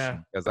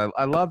information. Because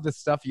I love the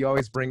stuff you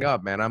always bring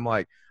up, man. I'm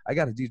like, I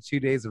got to do 2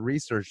 days of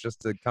research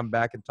just to come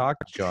back and talk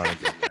to John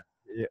again.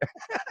 Yeah.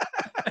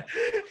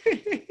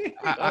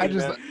 I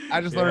just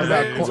learned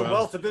about it's a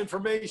wealth of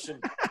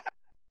information.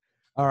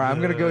 All right, I'm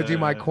going to go do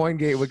my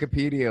CoinGate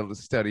Wikipedia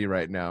study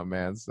right now,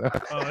 man. So.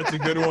 Oh, that's a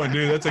good one,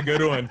 dude. That's a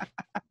good one.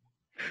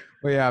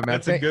 Well, yeah, man.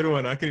 That's a good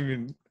one. I can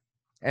even.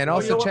 And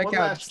also check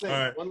out.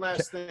 One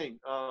last thing.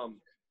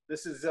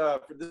 This is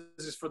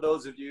for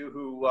those of you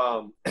who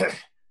are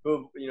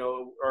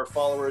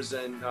followers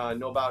and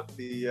know about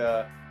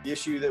the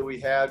issue that we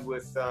had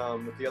with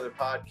the other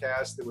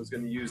podcast that was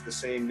going to use the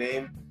same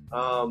name.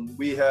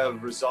 We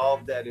have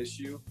resolved that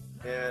issue.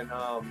 And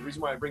the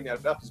reason why I bring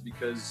that up is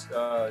because,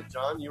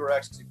 John, you were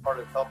actually part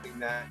of helping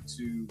that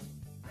to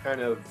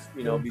kind of,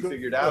 be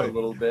figured out a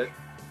little bit,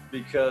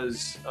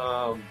 because,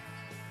 we'll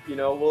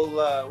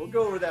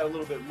go over that a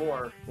little bit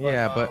more.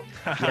 But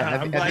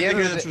I'm glad to hear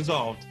it's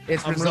resolved. I'm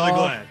resolved. Really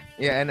glad.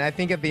 Yeah, and I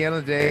think at the end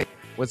of the day,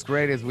 what's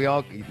great is we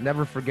all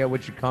never forget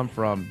what you come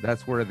from.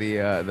 That's where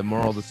the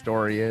moral of the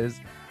story is.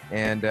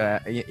 And,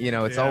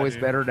 it's always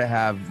better to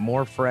have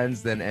more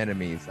friends than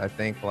enemies. I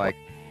think, like,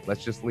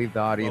 let's just leave the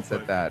audience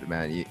at that,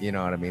 man. You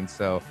know what I mean?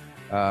 So,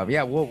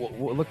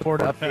 we'll look forward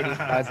to updating you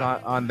guys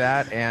on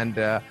that. And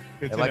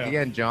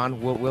again, John,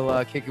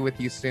 we'll kick it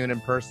with you soon in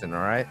person.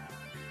 All right.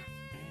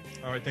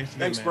 All right.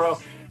 Thanks, bro.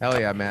 Hell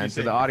yeah, man.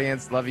 To the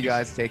audience, love you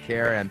guys. Take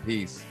care and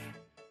peace.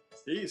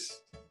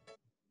 Peace.